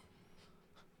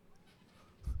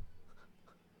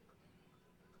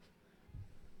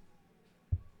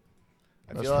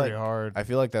 That's pretty hard. I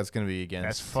feel like that's gonna be against.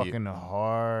 That's fucking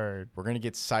hard. We're gonna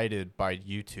get cited by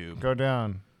YouTube. Go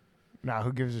down. Nah,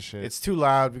 who gives a shit? It's too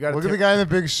loud. We got. Look at the guy in the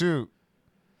big suit.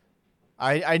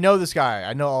 I know this guy.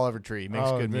 I know Oliver Tree. He makes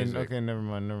good music. Okay, never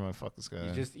mind. Fuck this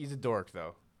guy. He's a dork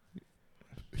though.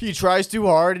 He tries too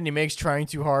hard and he makes trying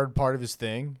too hard part of his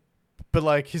thing. But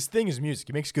like his thing is music.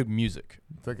 He makes good music.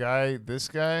 The guy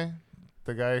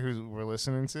who we're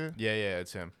listening to? Yeah,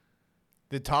 it's him.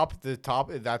 The top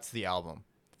that's the album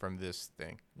from this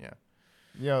thing. Yeah.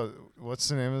 Yo, what's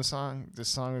the name of the song? This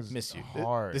song is Miss You.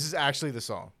 hard. This is actually the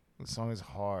song. The song is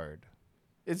hard.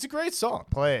 It's a great song.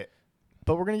 Play it.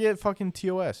 But we're gonna get fucking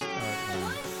TOS.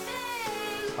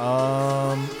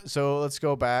 So let's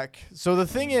go back. So the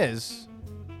thing is,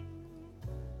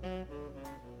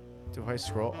 do I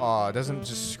scroll? Oh, it doesn't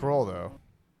just scroll though.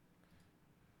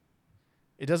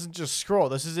 It doesn't just scroll.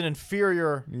 This is an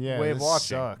inferior way of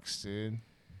watching. Sucks, dude.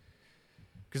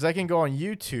 Because I can go on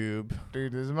YouTube.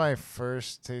 Dude, this is my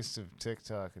first taste of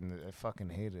TikTok, and I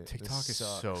fucking hate it. TikTok is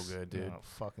so good, dude. No, it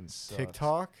fucking sucks.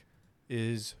 TikTok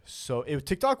is so...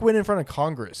 TikTok went in front of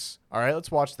Congress. All right, let's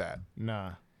watch that.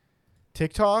 Nah.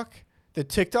 TikTok? The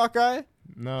TikTok guy?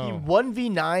 No. He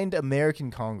 1v9'd American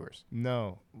Congress.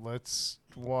 No. Let's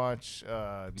watch...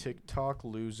 TikTok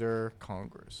loser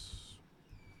Congress.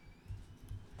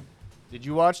 Did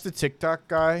you watch the TikTok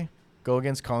guy go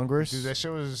against Congress? Dude, that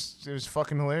shit was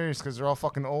fucking hilarious because they're all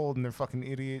fucking old and they're fucking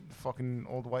idiot, fucking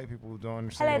old white people who don't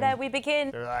understand. Hello there, we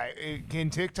begin. They're like, can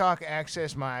TikTok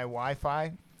access my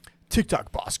Wi-Fi?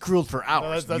 TikTok boss grilled for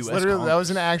hours. No, that's literally, that was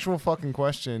an actual fucking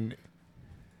question.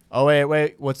 Oh,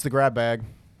 wait. What's the grab bag?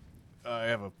 I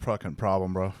have a fucking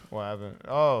problem, bro. What happened?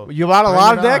 Oh. You bought a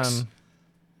lot of decks?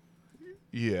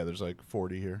 Yeah, there's like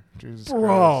 40 here. Jesus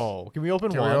Bro, Christ. can we open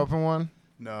one? Can we open one?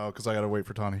 No, because I got to wait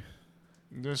for Tawny.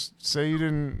 Just say you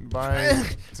didn't buy. I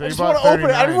just want to open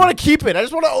it. I don't want to keep it. I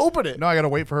just want to open it. No, I got to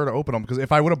wait for her to open them because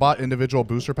if I would have bought individual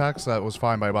booster packs, that was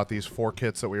fine. But I bought these 4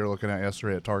 kits that we were looking at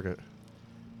yesterday at Target.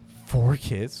 4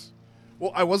 kits?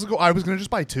 Well, I was gonna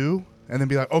just buy 2 and then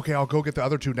be like, okay, I'll go get the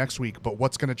other 2 next week. But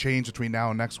what's gonna change between now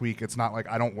and next week? It's not like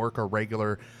I don't work a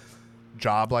regular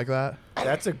job like that.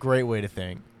 That's a great way to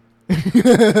think.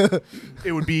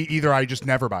 It would be either I just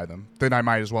never buy them, then I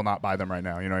might as well not buy them right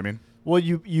now. You know what I mean? Well,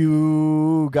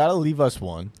 you gotta leave us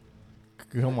one.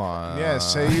 Come on. Yeah,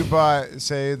 say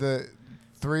the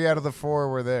 3 out of the 4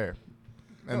 were there.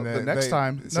 And No, the next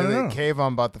time- So no.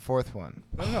 Kayvon bought the 4th one.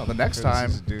 No. The next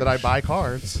time that I buy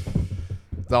cards,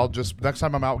 next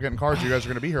time I'm out getting cards, you guys are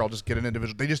gonna be here. I'll just get an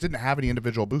individual. They just didn't have any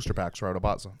individual booster packs, or I would have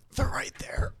bought some. They're right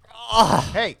there.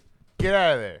 Hey, get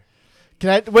out of there. Can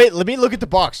I wait? Let me look at the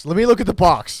box. Don't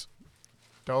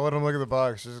let him look at the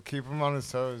box. Just keep him on his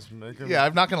toes. Make him. Yeah,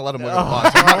 I'm not gonna let him look at the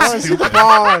box. I'm I not want to see the stupid.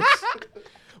 box.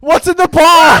 What's in the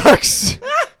box?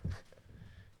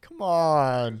 Come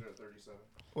on.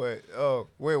 Wait.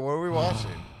 What are we watching?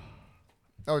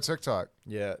 Oh, TikTok.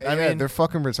 Yeah. I mean, they're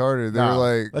fucking retarded. They Nah,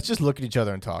 were like, let's just look at each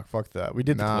other and talk. Fuck that. We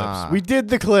did the Nah. clips. We did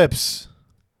the clips.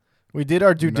 We did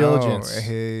our due diligence.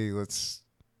 Hey, let's.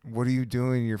 What are you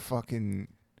doing? You're fucking.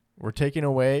 We're taking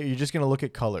away. You're just gonna look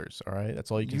at colors. All right. That's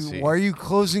all you can see. Why are you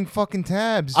closing fucking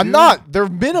tabs? I'm dude? not. They're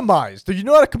minimized. Do you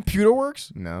know how a computer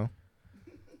works? No.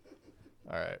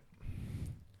 All right.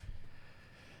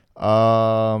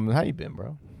 How you been,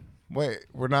 bro? Wait,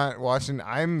 we're not watching.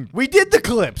 We did the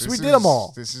clips. We did them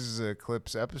all. This is a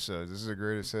clips episode. This is the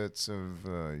greatest hits of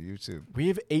YouTube. We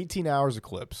have 18 hours of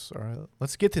clips. All right.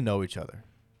 Let's get to know each other.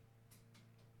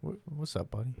 What's up,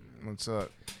 buddy? What's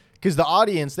up? Because the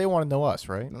audience, they want to know us,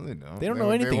 right? No, they don't. They don't know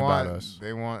anything about us.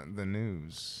 They want the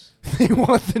news. They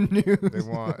want the news. They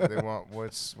want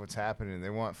what's happening. They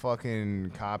want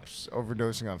fucking cops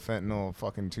overdosing on fentanyl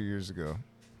fucking 2 years ago.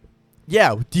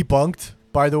 Yeah, debunked,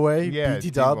 by the way. Yeah,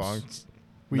 BT Dubs. debunked.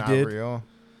 We Not did. real.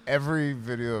 Every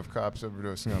video of cops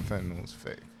overdosing on fentanyl is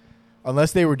fake.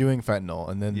 Unless they were doing fentanyl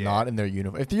and then not in their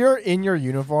uniform. If you're in your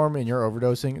uniform and you're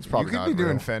overdosing, it's probably not You could be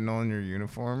doing real. fentanyl in your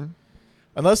uniform.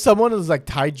 Unless someone has like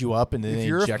tied you up and then If they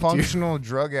you're a inject you. functional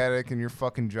drug addict and your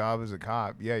fucking job is a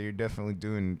cop, yeah, you're definitely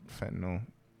doing fentanyl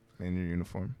in your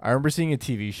uniform. I remember seeing a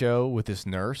TV show with this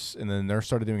nurse, and then the nurse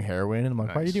started doing heroin, and I'm like,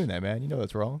 why are you Nice. doing that, man? You know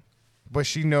that's wrong. But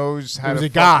she knows how It was to a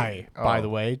guy, fucking- by Oh. the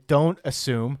way. Don't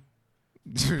assume.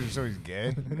 So he's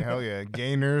gay? Hell yeah.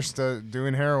 Gay nurse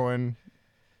doing heroin.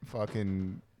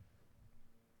 Fucking.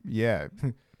 Yeah.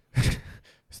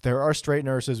 There are straight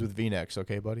nurses with V-necks,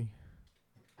 okay, buddy?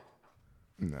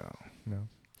 No.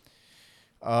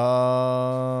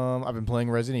 I've been playing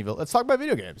Resident Evil. Let's talk about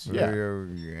video games. Video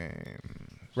game.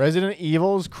 Resident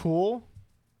Evil is cool.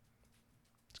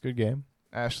 It's a good game.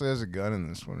 Ashley has a gun in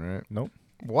this one, right? Nope.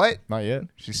 What? Not yet.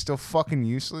 She's still fucking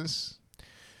useless?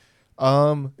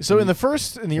 So in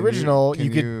the original, you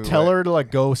could can tell you her to like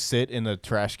go sit in a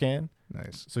trash can.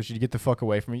 Nice. So she'd get the fuck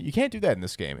away from you. You can't do that in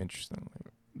this game, interestingly.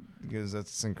 Because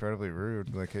that's incredibly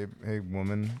rude. Like, hey,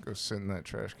 woman, go sit in that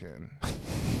trash can.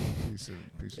 piece of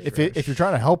If you're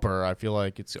trying to help her, I feel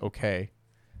like it's okay.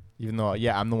 Even though,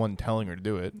 yeah, I'm the one telling her to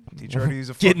do it. Teach her how to use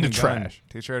a Get in fucking the gun. trash.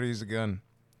 Teach her how to use a gun.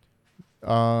 Teach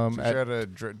At- her how to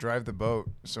drive the boat.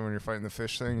 So when you're fighting the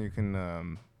fish thing, you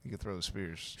can throw the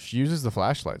spears. She uses the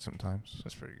flashlight sometimes.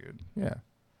 That's pretty good. Yeah.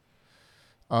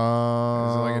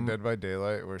 Is it like a Dead by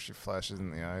Daylight where she flashes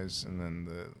in the eyes and then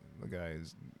the guy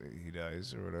he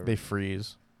dies or whatever? They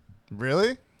freeze.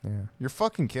 Really? Yeah. You're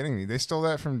fucking kidding me. They stole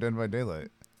that from Dead by Daylight.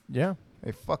 Yeah.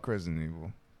 Hey, fuck Resident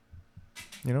Evil.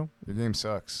 You know? Your game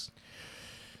sucks.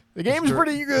 The game's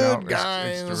pretty good,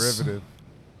 guys. It's derivative.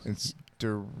 It's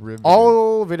derivative.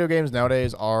 All video games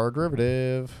nowadays are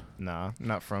derivative. Nah,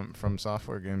 not from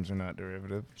software games are not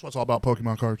derivative. So it's all about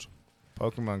Pokemon cards.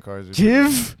 Pokemon cards are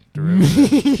Give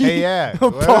derivative. me Hey, yeah.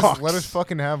 a box. Let us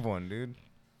fucking have one, dude.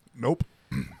 Nope.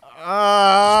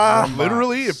 Ah.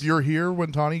 Literally, if you're here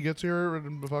when Tawny gets here,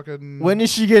 and fucking When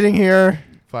is she getting here?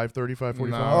 5:30, 5:45.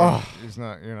 No, he's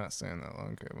not. You're not staying that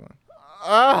long, Kayvon.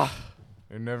 Ah.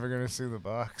 You're never gonna see the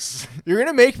box. You're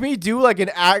gonna make me do like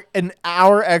an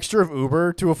hour extra of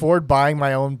Uber to afford buying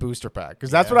my own booster pack because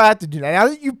that's what I have to do now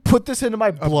that you put this into my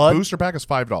blood. Booster pack is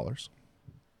 $5.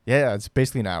 Yeah, it's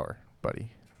basically an hour,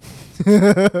 buddy.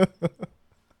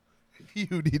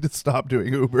 You need to stop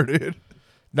doing Uber, dude.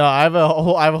 No, I have a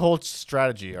whole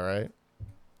strategy. All right.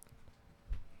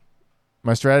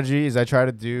 My strategy is I try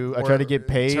to get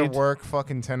paid to work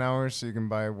fucking 10 hours so you can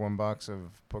buy one box of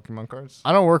Pokemon cards.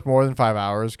 I don't work more than 5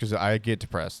 hours because I get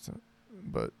depressed,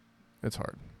 but it's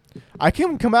hard. I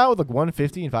can come out with like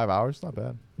 150 in 5 hours. Not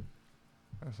bad.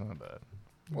 That's not bad.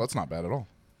 Well, that's not bad at all.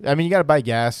 I mean, you got to buy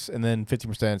gas and then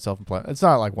 50% self-employment. It's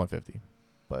not like 150,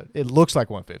 but it looks like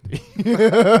 150.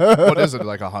 What is it,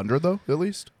 like 100 though, at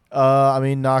least? I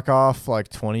mean, knock off like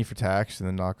 20 for tax, and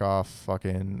then knock off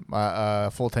fucking my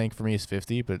full tank for me is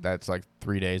 50, but that's like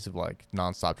 3 days of like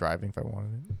nonstop driving if I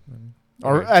wanted it.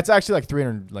 Or Okay. it's actually like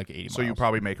 380 miles. So you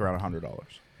probably make around $100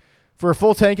 For a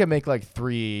full tank, I make like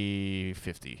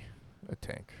 350 a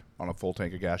tank. on a full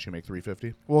tank of gas. You make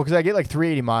 350. Well, because I get like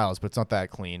 380 miles, but it's not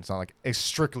that clean. It's not like it's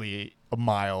strictly a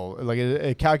mile. Like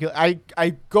it calculate. I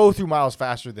go through miles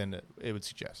faster than it would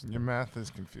suggest. Your math is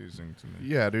confusing to me.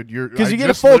 Yeah, dude. Because you get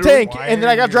a full tank, and then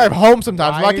I got to drive home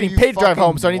sometimes. I'm why not are getting you paid to drive fucking-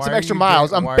 home, so I need why some are extra you miles.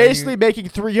 doing- I'm why are basically you- making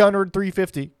 300,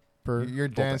 350 per. You're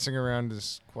full tank. dancing around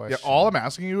this question. Yeah. All I'm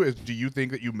asking you is, do you think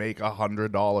that you make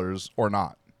 $100 or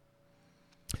not?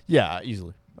 Yeah,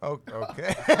 easily. Oh,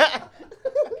 okay.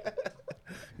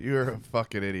 You're a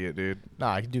fucking idiot, dude.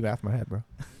 Nah, I can do math in my head, bro.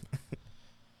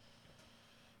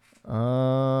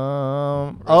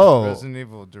 Resident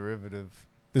Evil derivative.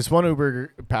 This one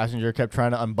Uber passenger kept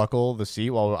trying to unbuckle the seat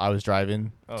while I was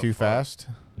driving too fuck. fast.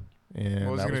 And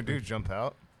What was that he gonna pretty- do? Jump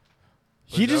out?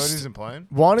 He Is that what just he's implying?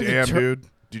 wanted Damn, to. dude.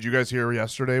 Did you guys hear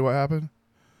yesterday what happened?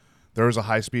 There was a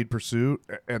high-speed pursuit,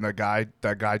 and that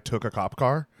guy took a cop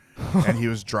car, and he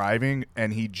was driving,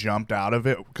 and he jumped out of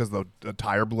it because the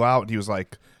tire blew out, and he was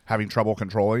like having trouble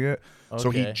controlling it. So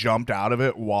he Okay. jumped out of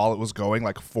it while it was going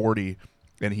like 40,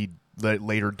 and he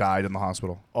later died in the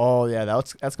hospital. Oh yeah,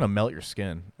 that's gonna melt your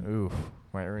skin. Ooh,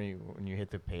 when you hit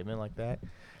the pavement like that.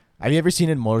 Have you ever seen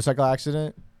a motorcycle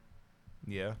accident?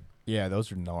 Yeah. Yeah,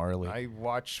 those are gnarly. I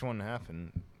watched one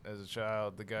happen as a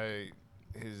child. The guy,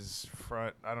 his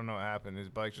front, I don't know what happened. His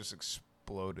bike just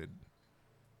exploded.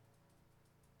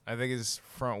 I think his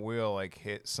front wheel like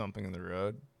hit something in the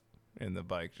road, and the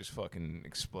bike just fucking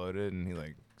exploded, and he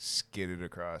like skidded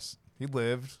across. He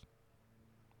lived,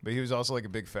 but he was also like a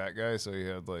big fat guy, so he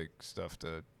had like stuff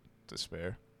to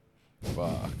spare.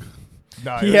 Fuck.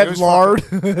 Nah, He it had was lard.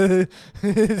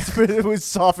 It would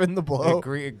soften the blow.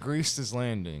 It greased his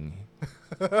landing.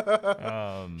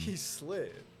 He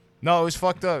slid. No, it was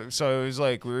fucked up. So it was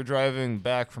like we were driving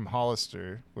back from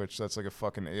Hollister, which that's like a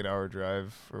fucking 8-hour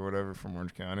drive or whatever from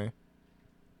Orange County,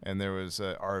 and there was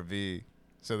a RV.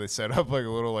 So they set up like a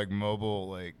little like mobile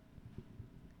like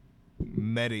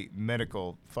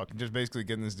medical fucking just basically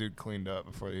getting this dude cleaned up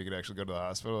before he could actually go to the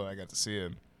hospital. And I got to see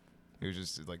him. He was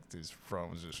just like his front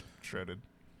was just shredded.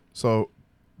 So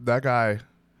that guy,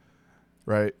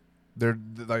 right? They're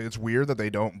like, it's weird that they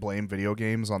don't blame video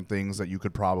games on things that you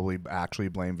could probably actually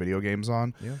blame video games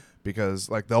on. Yeah. Because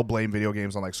like they'll blame video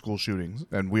games on like school shootings,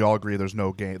 and we all agree there's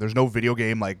no video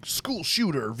game like School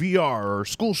Shooter VR or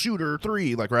School Shooter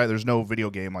 3, like right? There's no video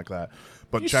game like that.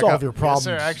 But You check solve out your problems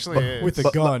Yes, there actually is. with a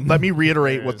But gun. let me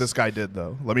reiterate There what is. this guy did,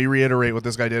 though. Let me reiterate what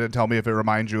this guy did and tell me if it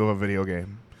reminds you of a video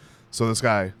game. So this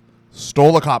guy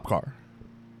stole a cop car,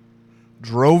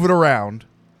 drove it around,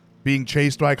 being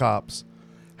chased by cops,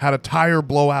 had a tire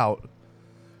blow out.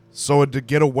 So to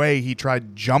get away, he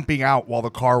tried jumping out while the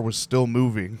car was still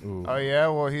moving. Oh yeah,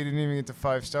 well he didn't even get to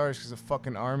 5 stars because the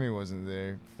fucking army wasn't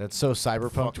there. That's so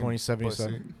Cyberpunk Fucking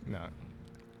 2077. pussy. No.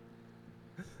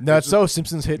 No, it's so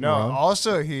Simpsons Hit and No, Run.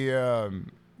 also he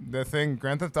the thing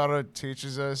Grand Theft Auto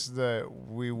teaches us that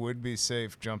we would be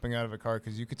safe jumping out of a car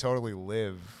because you could totally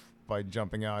live by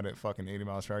jumping out at fucking 80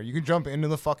 miles per hour. You could jump into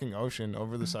the fucking ocean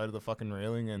over the side of the fucking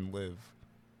railing and live.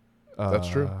 That's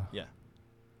true. Yeah.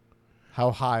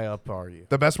 How high up are you?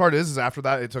 The best part is after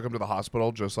that, it took him to the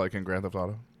hospital, just like in Grand Theft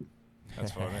Auto.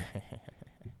 That's funny.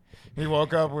 He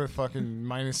woke up with fucking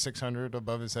minus 600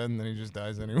 above his head and then he just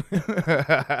dies anyway.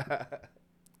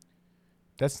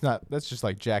 That's just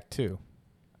like Jack 2.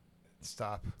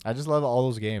 Stop. I just love all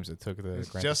those games that took the It's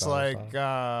Grand just Theft Auto like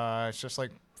style. it's just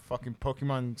like fucking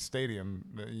Pokemon Stadium.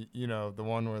 You know, the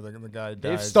one where the guy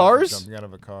They have dies stars? jumping out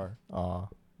of a car. Aw,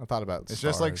 I thought about It's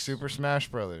just like stars. Super Smash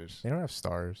Brothers. They don't have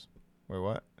stars. Wait,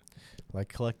 what? Like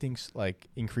collecting, like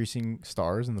increasing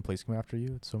stars and the place come after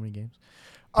you. It's so many games.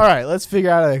 All right, let's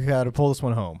figure out how to pull this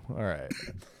one home. All right.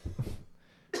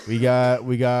 We got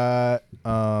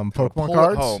Pokemon Pull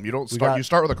cards. it home. You don't We start. got- You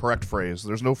start with a correct phrase.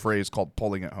 There's no phrase called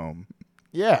pulling it home.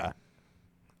 Yeah.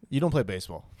 You don't play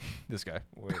baseball. This guy.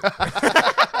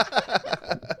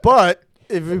 But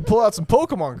if we pull out some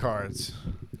Pokemon cards.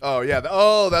 Oh yeah.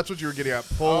 That's what you were getting at.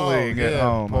 Pulling it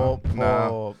home.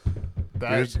 No.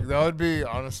 That would be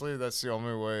honestly. That's the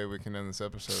only way we can end this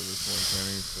episode of this one,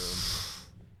 Kenny. So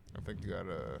I think you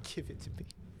gotta Give it to me.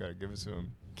 gotta give it to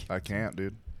him. I can't,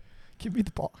 dude. Give me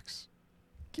the box.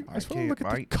 I just want to can't, look at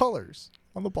the Mike. colors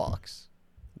on the box.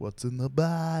 What's in the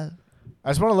box? I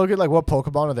just want to look at like what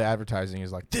Pokemon are they advertising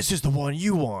is like. This is the one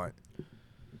you want.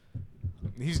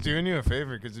 He's doing you a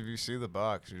favor because if you see the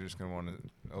box, you're just gonna want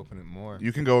to open it more.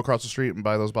 You can go across the street and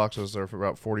buy those boxes. They're for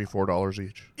about $44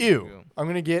 each, Ew. I'm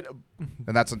gonna get.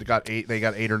 and that's got 8. They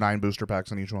got 8 or 9 booster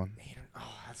packs in each one. Oh,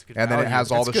 that's good. And then it value.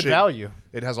 has all That's the good shit. value.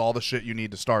 It has all the shit you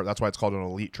need to start. That's why it's called an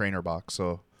elite trainer box.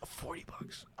 So, $40.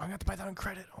 I'm gonna have to buy that on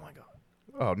credit. Oh my god.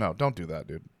 oh no, don't do that,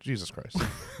 dude. Jesus Christ.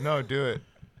 No, do it.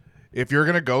 If you're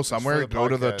gonna go somewhere, the go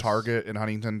to the podcast. Target in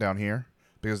Huntington down here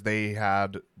because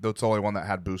that's the only one that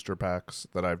had booster packs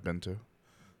that I've been to.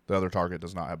 The other Target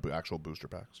does not have actual booster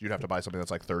packs. You'd have to buy something that's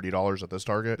like $30 at this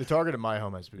Target. The Target at my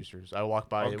home has boosters. I walk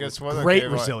by. Oh, it guess with what? Great Okay,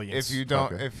 well, resilience. If you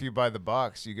don't, Okay. if you buy the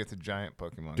box, you get the giant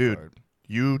Pokemon Dude,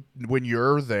 card. when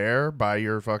you're there by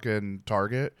your fucking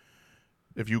Target,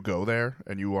 if you go there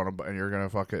and you want to, and you're gonna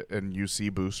fuck it, and you see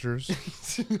boosters,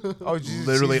 Oh, Jesus,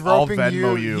 literally, he's I'll roping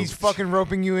Venmo you. He's fucking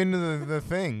roping you into the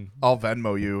thing. I'll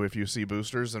Venmo you if you see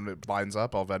boosters and it lines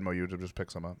up. I'll Venmo you to just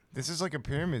pick some up. This is like a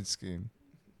pyramid scheme.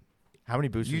 How many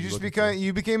boosters? You are just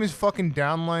looking became his fucking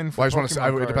downline for Well, I just want to say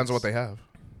Pokemon it depends on what cards. they have.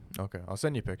 for? Okay, I'll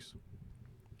send you pics.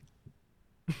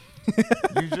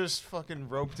 You just fucking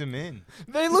roped him in.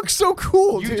 They look so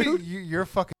cool, dude. You're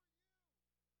fucking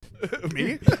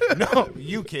Me? no.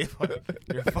 You gave up.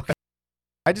 You're fucking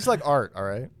I just like art. All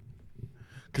right.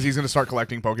 Because he's gonna start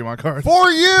collecting Pokemon cards. for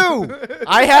you.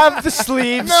 I have the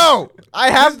sleeves. No, I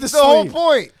have the that's the whole sleeve.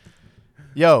 point.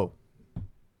 Yo,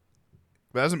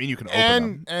 That doesn't mean you can open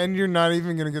them. And you're not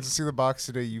even gonna get to see the box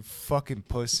today. You fucking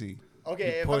pussy.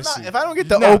 okay. pussy. If I don't get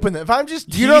to No. open it, if I'm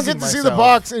just You don't teasing get to see the myself-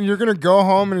 box, and you're gonna go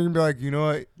home and you're gonna be like, you know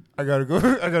what? I gotta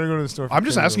go to the store. I'm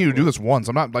just asking you to do this once.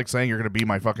 I'm not like saying you're gonna be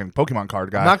my fucking Pokemon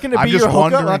card guy. I'm not gonna be your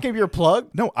hookup. I'm not gonna be your plug.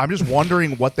 No, I'm just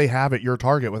wondering what they have at your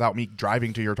Target without me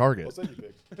driving to your Target.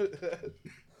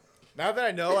 Now that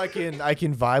I know I can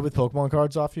vibe with Pokemon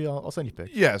cards off you, I'll send you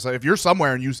pics. Yeah, so if you're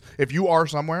somewhere and if you are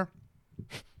somewhere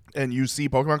and you see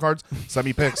Pokemon cards, send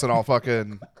me pics and I'll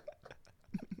fucking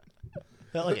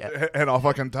Hell yeah. and I'll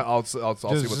fucking I'll see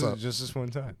what's up. Just this one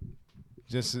time.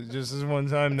 Just this one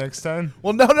time. Next time.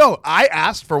 Well, no. I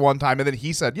asked for one time and then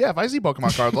he said, "Yeah, if I see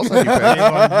Pokemon cards, I'll send you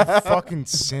pics." You fucking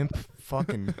simp.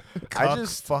 Fucking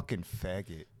fucking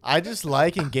faggot. I just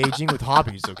like engaging with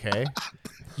hobbies, okay?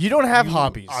 You don't have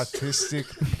hobbies.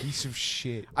 Autistic piece of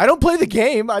shit. I don't play the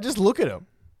game. I just look at them.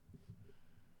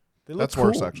 That's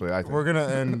worse, actually, I think. We're going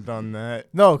to end on that.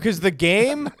 No, because the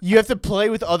game, you have to play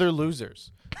with other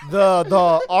losers.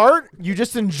 The art, you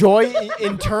just enjoy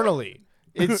internally.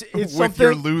 It's with something.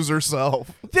 your loser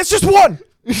self. That's just one.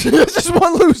 It's just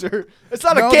one loser. It's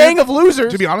not a gang of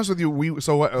losers. To be honest with you,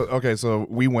 so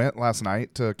we went last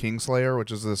night to Kingslayer,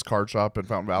 which is this card shop in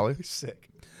Fountain Valley. Sick.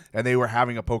 And they were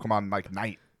having a Pokemon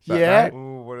night. that Yeah. night.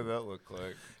 Ooh, what did that look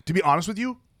like? To be honest with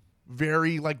you,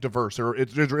 very diverse. Or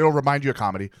it'll remind you of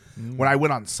comedy. When I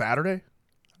went on Saturday,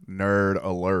 nerd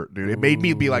alert, dude. It made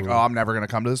me be like, oh, I'm never gonna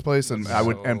come to this place, and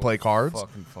play cards.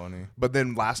 Fucking funny. But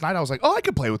then last night I was like, oh, I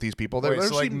could play with these people. Wait,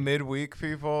 so like midweek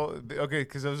people? Okay,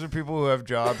 because those are people who have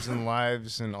jobs and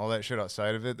lives and all that shit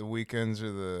outside of it. The weekends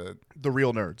are the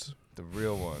real nerds, the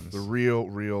real ones, the real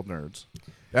nerds.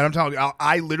 And I'm telling you,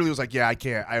 I literally was like, yeah, I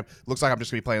can't. Looks like I'm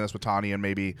just gonna be playing this with Tani, and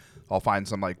maybe I'll find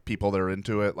some like people that are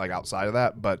into it, like outside of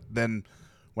that. But then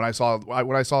when I saw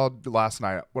last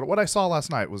night, what I saw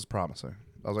last night was promising.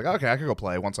 I was like, okay, I could go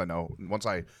play once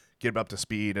I get up to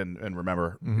speed and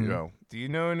remember, you know. Do you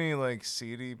know any like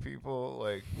seedy people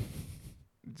like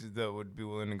that would be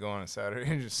willing to go on a Saturday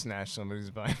and just snatch somebody's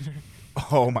binder?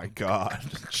 Oh my God,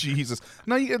 Jesus!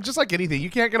 No, just like anything, you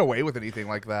can't get away with anything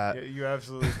like that. Yeah, you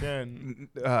absolutely can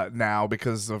now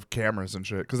because of cameras and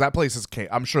shit. Because that place is,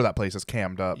 I'm sure that place is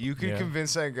cammed up. You could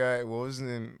convince that guy. What was his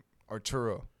name?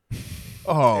 Arturo.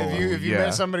 Oh, if you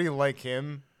met somebody like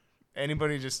him.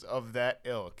 Anybody just of that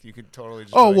ilk, you could totally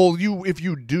just. Oh well, if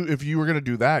you were gonna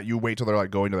do that, you wait till they're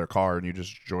like going to their car and you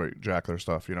just jack their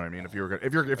stuff. You know what I mean? If you're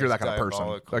that kind of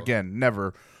person, again,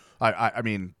 never. I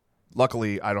mean,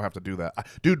 luckily I don't have to do that,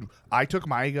 dude. I took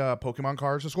my Pokemon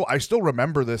cards to school. I still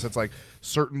remember this. It's like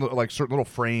certain little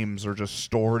frames are just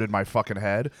stored in my fucking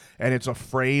head, and it's a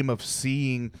frame of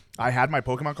seeing. I had my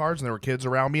Pokemon cards and there were kids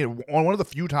around me, and one of the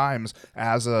few times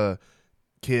as a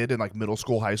kid in like middle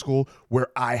school, high school, where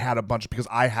I had a bunch because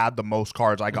I had the most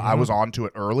cards. I was onto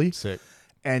it early. Sick.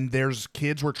 And there's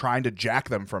kids were trying to jack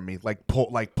them from me,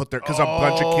 put their because a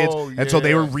bunch of kids, and so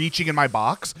they were reaching in my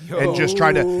box and just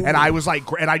trying to. And I was like,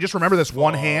 and I just remember this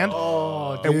one hand.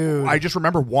 Oh, dude! I just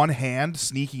remember one hand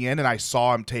sneaking in, and I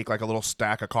saw him take like a little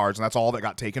stack of cards, and that's all that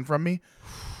got taken from me.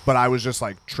 But I was just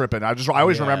like tripping. I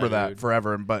always remember that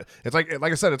forever. But it's like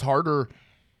I said, it's harder.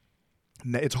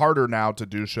 It's harder now to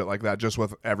do shit like that just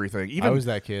with everything. Even I was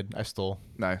that kid. I stole.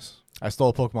 Nice. I stole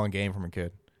a Pokemon game from a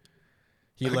kid.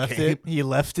 He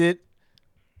left it.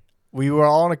 We were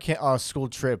all on a school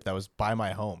trip that was by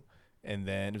my home. And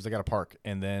then it was like at a park.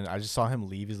 And then I just saw him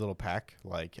leave his little pack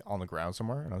like on the ground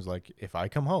somewhere. And I was like, if I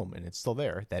come home and it's still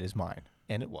there, that is mine.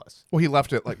 And it was. Well, he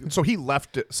left it so he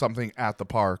left it something at the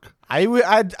park.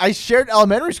 I shared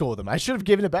elementary school with him. I should have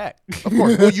given it back. Of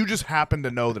course. Well, you just happened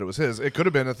to know that it was his. It could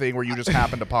have been a thing where you just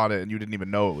happened upon it and you didn't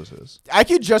even know it was his. I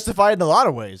could justify it in a lot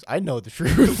of ways. I know the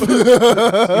truth.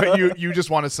 you just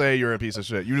want to say you're a piece of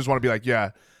shit. You just want to be like, yeah,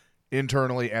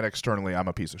 internally and externally, I'm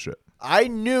a piece of shit. I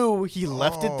knew he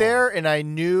left it there, and I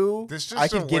knew I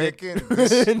could get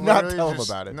it. Not tell him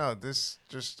about it. No, this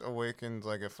just awakened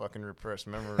like a fucking repressed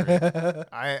memory.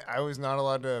 I was not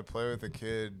allowed to play with a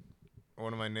kid,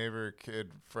 one of my neighbor kid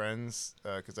friends,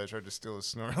 because I tried to steal his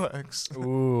Snorlax.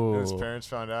 Ooh. And his parents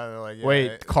found out, and they're like, yeah,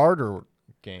 wait, card or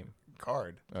game?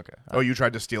 Card. Okay. Oh, you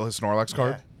tried to steal his Snorlax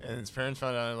card? Yeah. And his parents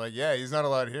found out, and they're like, yeah, he's not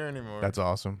allowed here anymore. That's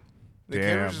awesome. The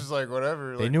kid was just like,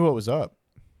 whatever. They knew what was up.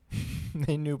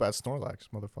 They knew about Snorlax,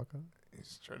 motherfucker.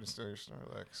 He's trying to steal your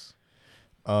Snorlax.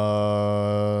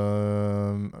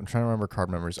 I'm trying to remember card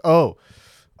memories.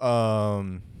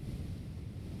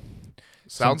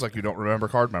 Sounds like you don't remember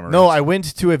card memories. No, I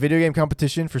went to a video game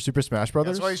competition for Super Smash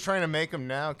Brothers. That's why he's trying to make them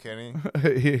now, Kenny.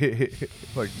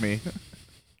 Like me.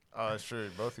 Oh, that's true.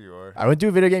 Both of you are. I went to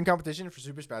a video game competition for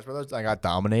Super Smash Brothers. I got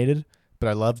dominated, but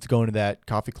I loved going to that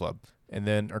coffee club.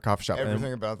 Or coffee shop.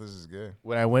 Everything about this is good.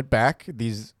 When I went back,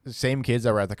 these same kids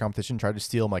that were at the competition tried to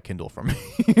steal my Kindle from me.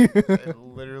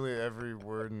 Literally every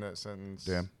word in that sentence.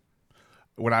 Damn.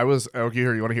 When I was okay,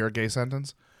 here, you want to hear a gay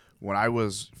sentence? When I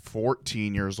was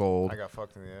 14 years old, I got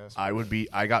fucked in the ass.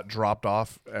 I got dropped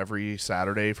off every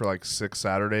Saturday for like 6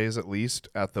 Saturdays at least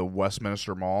at the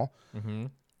Westminster Mall.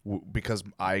 Because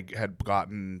I had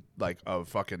gotten like a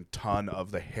fucking ton of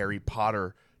the Harry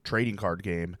Potter trading card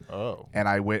game. Oh. And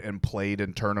I went and played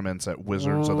in tournaments at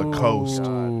Wizards of the Coast.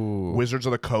 Wizards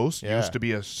of the Coast used to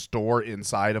be a store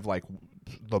inside of like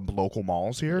the local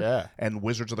malls here. Yeah. And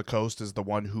Wizards of the Coast is the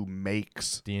one who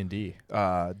makes D&D.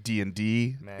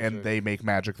 D&D, and they make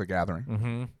Magic the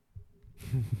Gathering.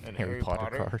 And Harry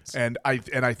Potter cards. And I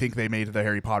think they made the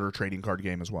Harry Potter trading card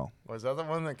game as well. Was that the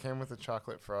one that came with the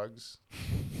chocolate frogs?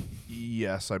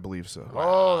 Yes, I believe so.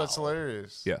 Oh, that's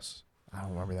hilarious. Yes. I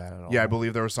don't remember that at all. Yeah, I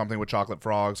believe there was something with chocolate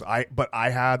frogs. What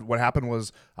happened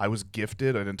was I was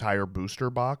gifted an entire booster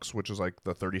box, which is like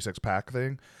the 36 pack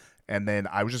thing. And then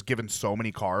I was just given so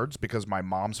many cards because my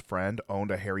mom's friend owned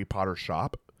a Harry Potter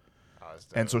shop.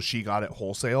 And so she got it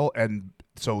wholesale, and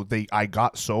so I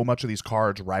got so much of these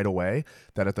cards right away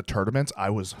that at the tournaments I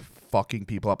was fucking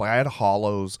people up. Like I had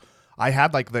hollows. I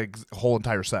had like the whole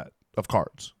entire set of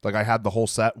cards. Like I had the whole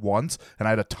set once, and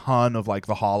I had a ton of like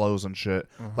the hollows and shit,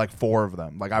 like 4 of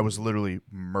them. Like I was literally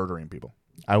murdering people.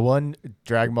 I won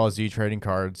Dragon Ball Z trading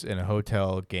cards in a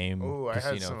hotel game Ooh, I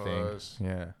casino had some thing. of those.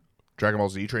 Yeah. Dragon Ball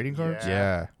Z trading cards?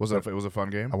 Yeah. Was it a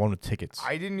fun game? I won with tickets.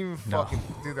 I didn't even fucking...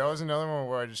 Dude, that was another one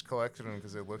where I just collected them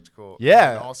because they looked cool.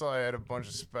 Yeah. And also, I had a bunch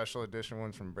of special edition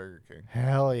ones from Burger King.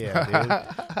 Hell yeah,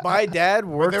 dude. My dad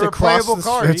worked They were across playable the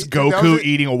cards. street. It's Goku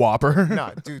eating a Whopper.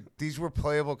 Nah, dude, these were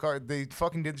playable cards. They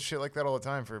fucking did shit like that all the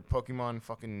time for Pokemon,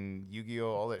 fucking Yu-Gi-Oh,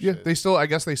 all that Yeah, shit. I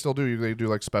guess they still do. They do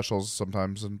like specials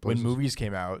sometimes. In When places. movies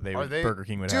came out, Burger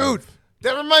King would Dude, have.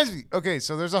 that reminds me. Okay,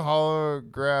 so there's a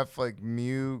holograph, like,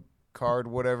 Mew card,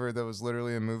 whatever, that was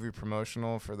literally a movie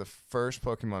promotional for the first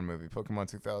Pokemon movie,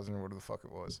 Pokemon 2000 or whatever the fuck it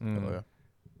was. Mm.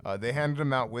 They handed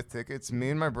them out with tickets. Me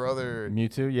and my brother...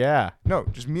 Mewtwo, yeah. No,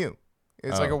 just Mew.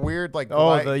 It's like a weird, like,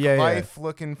 yeah.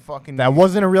 life-looking fucking... That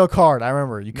wasn't a real card. I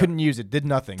remember. You couldn't use it. Did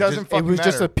nothing. Doesn't It was fucking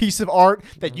just matter. a piece of art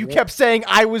that you kept saying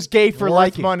I was gay for Worth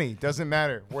liking. money. Doesn't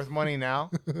matter. Worth money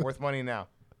now. Worth money now.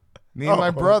 Me and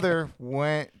my brother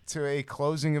went to a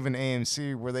closing of an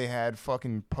AMC where they had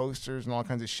fucking posters and all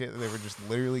kinds of shit that they were just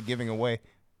literally giving away.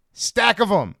 Stack of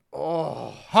them.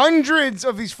 Oh. Hundreds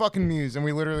of these fucking Mews. And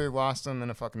we literally lost them in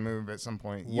a fucking movie at some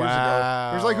point years ago.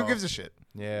 It was like, who gives a shit?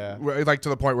 Yeah. Like to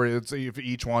the point where it's if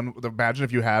each one. Imagine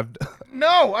if you had.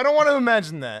 No, I don't want to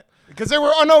imagine that. Because they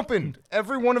were unopened.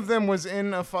 Every one of them was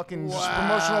in a fucking just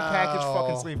promotional package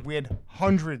fucking sleeve. We had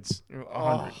hundreds.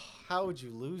 100. How would you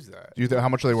lose that? Do you how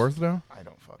much are they worth now? I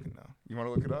don't fucking know. You want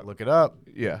to look it up? Look it up.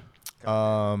 Yeah.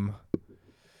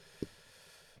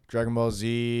 Dragon Ball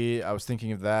Z. I was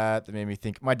thinking of that. That made me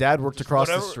think. My dad worked across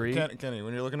the street. Kenny,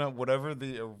 when you're looking up whatever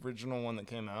the original one that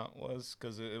came out was,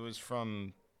 because it was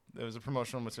a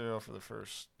promotional material for the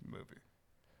first movie.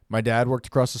 My dad worked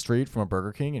across the street from a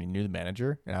Burger King, and he knew the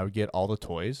manager, and I would get all the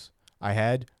toys. I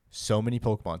had so many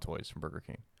Pokemon toys from Burger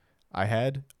King. I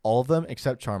had all of them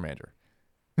except Charmander.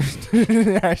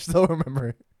 I still remember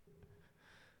it.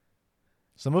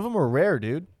 Some of them were rare,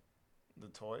 dude. The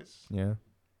toys? Yeah.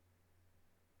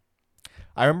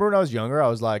 I remember when I was younger, I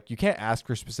was like, you can't ask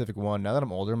for a specific one. Now that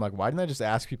I'm older, I'm like, why didn't I just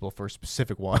ask people for a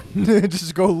specific one?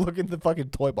 Just go look in the fucking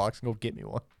toy box and go get me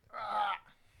one.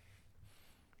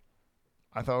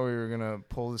 I thought we were going to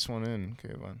pull this one in,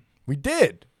 Kayvon. We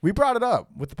did. We brought it up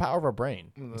with the power of our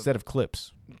brain instead of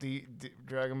clips. The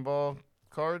Dragon Ball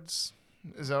cards?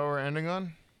 Is that what we're ending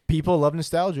on? People love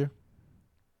nostalgia.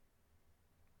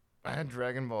 I had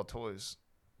Dragon Ball toys.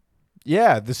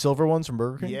 Yeah, the silver ones from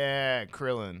Burger King. Yeah,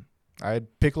 Krillin. I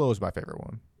had Piccolo was my favorite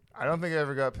one. I don't think I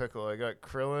ever got Piccolo. I got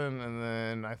Krillin, and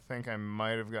then I think I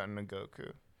might have gotten a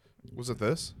Goku. Was it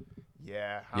this?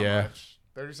 Yeah. How Yeah. much?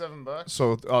 $37?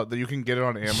 So you can get it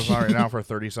on Amazon right now for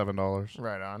 $37.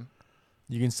 Right on.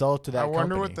 You can sell it to that I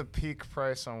wonder company. what the peak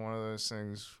price on one of those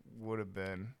things would have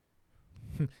been.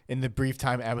 In the brief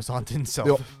time Amazon didn't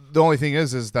sell. The only thing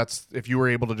is that's if you were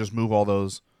able to just move all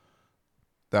those,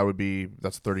 that's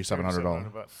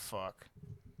 $3,700. But fuck.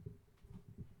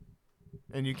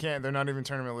 And you can't. They're not even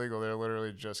tournament legal. They're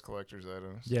literally just collector's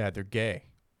items. Yeah, they're gay.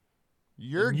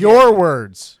 You're Your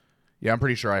words. Yeah, I'm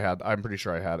pretty sure I had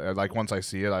it. Like once I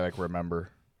see it, I like remember.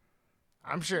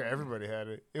 I'm sure everybody had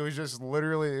it. It was just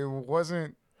literally. It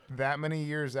wasn't that many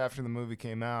years after the movie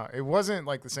came out. It wasn't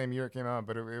like the same year it came out,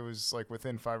 but it was like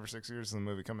within 5 or 6 years of the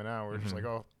movie coming out. We're just like,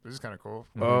 oh, this is kind of cool.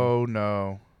 Oh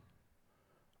no.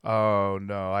 Oh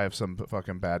no, I have some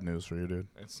fucking bad news for you, dude.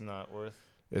 It's not worth.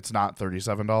 It's not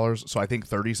 $37. So I think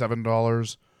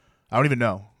 $37. I don't even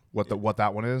know what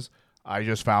that one is. I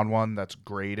just found one that's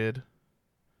graded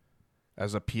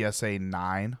as a PSA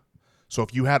 9. So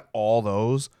if you had all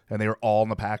those and they were all in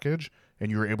the package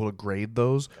and you were able to grade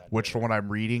those, which from what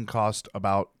I'm reading cost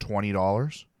about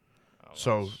 $20.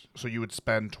 So you would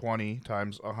spend 20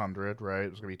 times 100, right?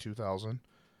 It's going to be 2,000.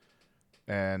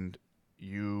 And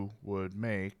you would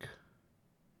make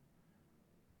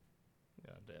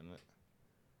damn it.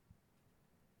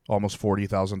 almost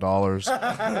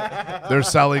 $40,000. They're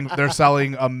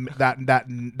selling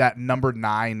that number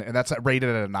 9, and that's rated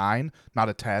at a 9, not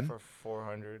a 10. For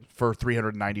 400. For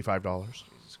 $395.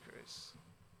 Jesus Christ.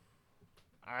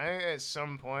 I at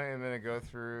some point am gonna go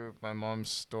through my mom's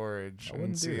storage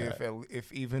and see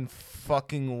if even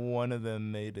fucking one of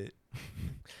them made it.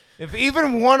 If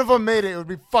even one of them made it, it would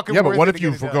be fucking. Yeah, but worth what it if to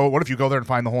you get it go? done. What if you go there and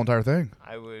find the whole entire thing?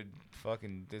 I would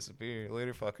fucking disappear.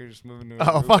 Later, fucker. Just moving to.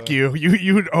 Oh, Aruba. fuck you!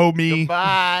 You owe me.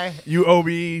 Goodbye. You owe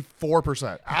me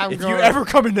 4%. If you ever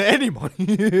come into any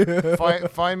money,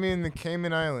 find me in the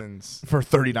Cayman Islands For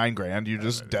 39 grand, you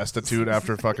just destitute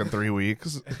after fucking 3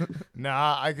 weeks.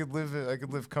 Nah, I could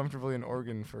live comfortably in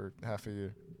Oregon for half a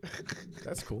year.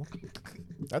 that's cool.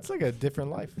 That's like a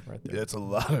different life right there. Yeah, it's a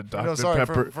lot of Dr. No, sorry,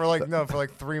 Pepper. for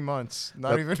like 3 months.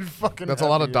 Not even fucking. That's a half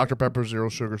lot of year. Dr. Pepper Zero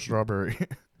Sugar Strawberry.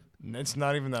 It's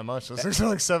not even that much. Those things are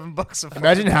like $7 a.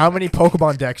 Imagine how many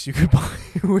Pokemon decks you could buy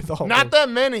with all. Not that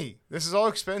many. This is all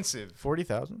expensive.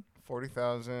 40,000.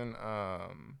 40,000.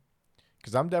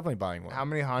 Because I'm definitely buying one. How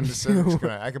many Honda Civics can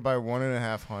I could buy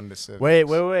 1.5 Honda Civics.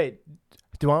 Wait.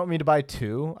 Do you want me to buy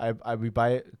 2? We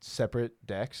buy it separate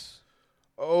decks.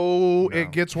 Oh, No. it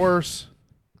gets worse.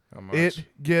 How much?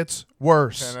 It gets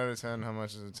worse. 10 out of 10. How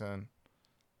much is a 10?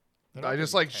 I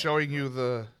just like showing you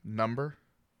the number.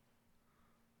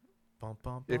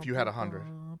 If you had 100.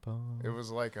 It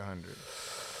was like 100.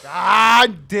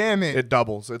 God damn it. It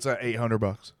doubles. It's at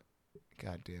 $800.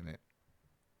 God damn it.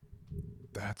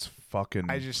 That's fucking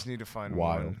I just need to find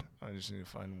wild. one. I just need to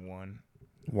find one.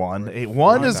 One. Or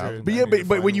One is, 100. but I yeah, need to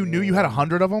but when find you knew you had one.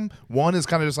 100 of them, one is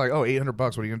kind of just like, oh, $800.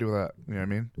 What are you gonna do with that? You know what I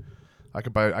mean? I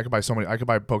could buy so many. I could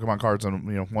buy Pokemon cards in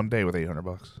one day with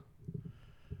 $800.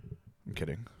 I'm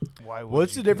kidding. Why would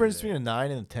What's you the do difference that? between a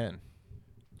 9 and a 10?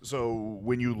 So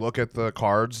when you look at the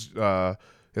cards,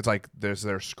 it's like there's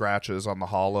scratches on the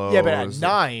hollow. Yeah, but at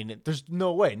 9, there's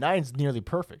no way. 9's nearly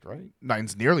perfect, right?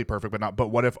 9's nearly perfect, but not. But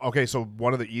what if? Okay, so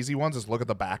one of the easy ones is look at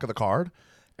the back of the card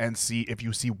and see if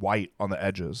you see white on the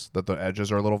edges. That the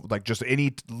edges are a little, like just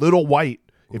any little white.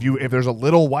 If there's a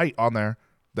little white on there,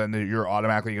 then you're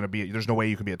automatically going to be. There's no way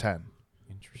you can be a 10.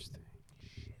 Interesting.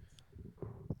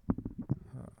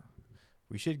 Huh.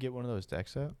 We should get one of those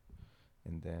decks out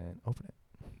and then open it.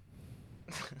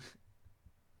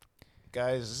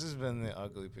 Guys, this has been the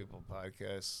Ugly People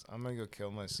Podcast. I'm going to go kill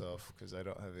myself because I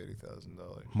don't have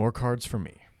 $80,000. More cards for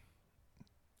me.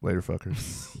 Later,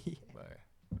 fuckers. Bye.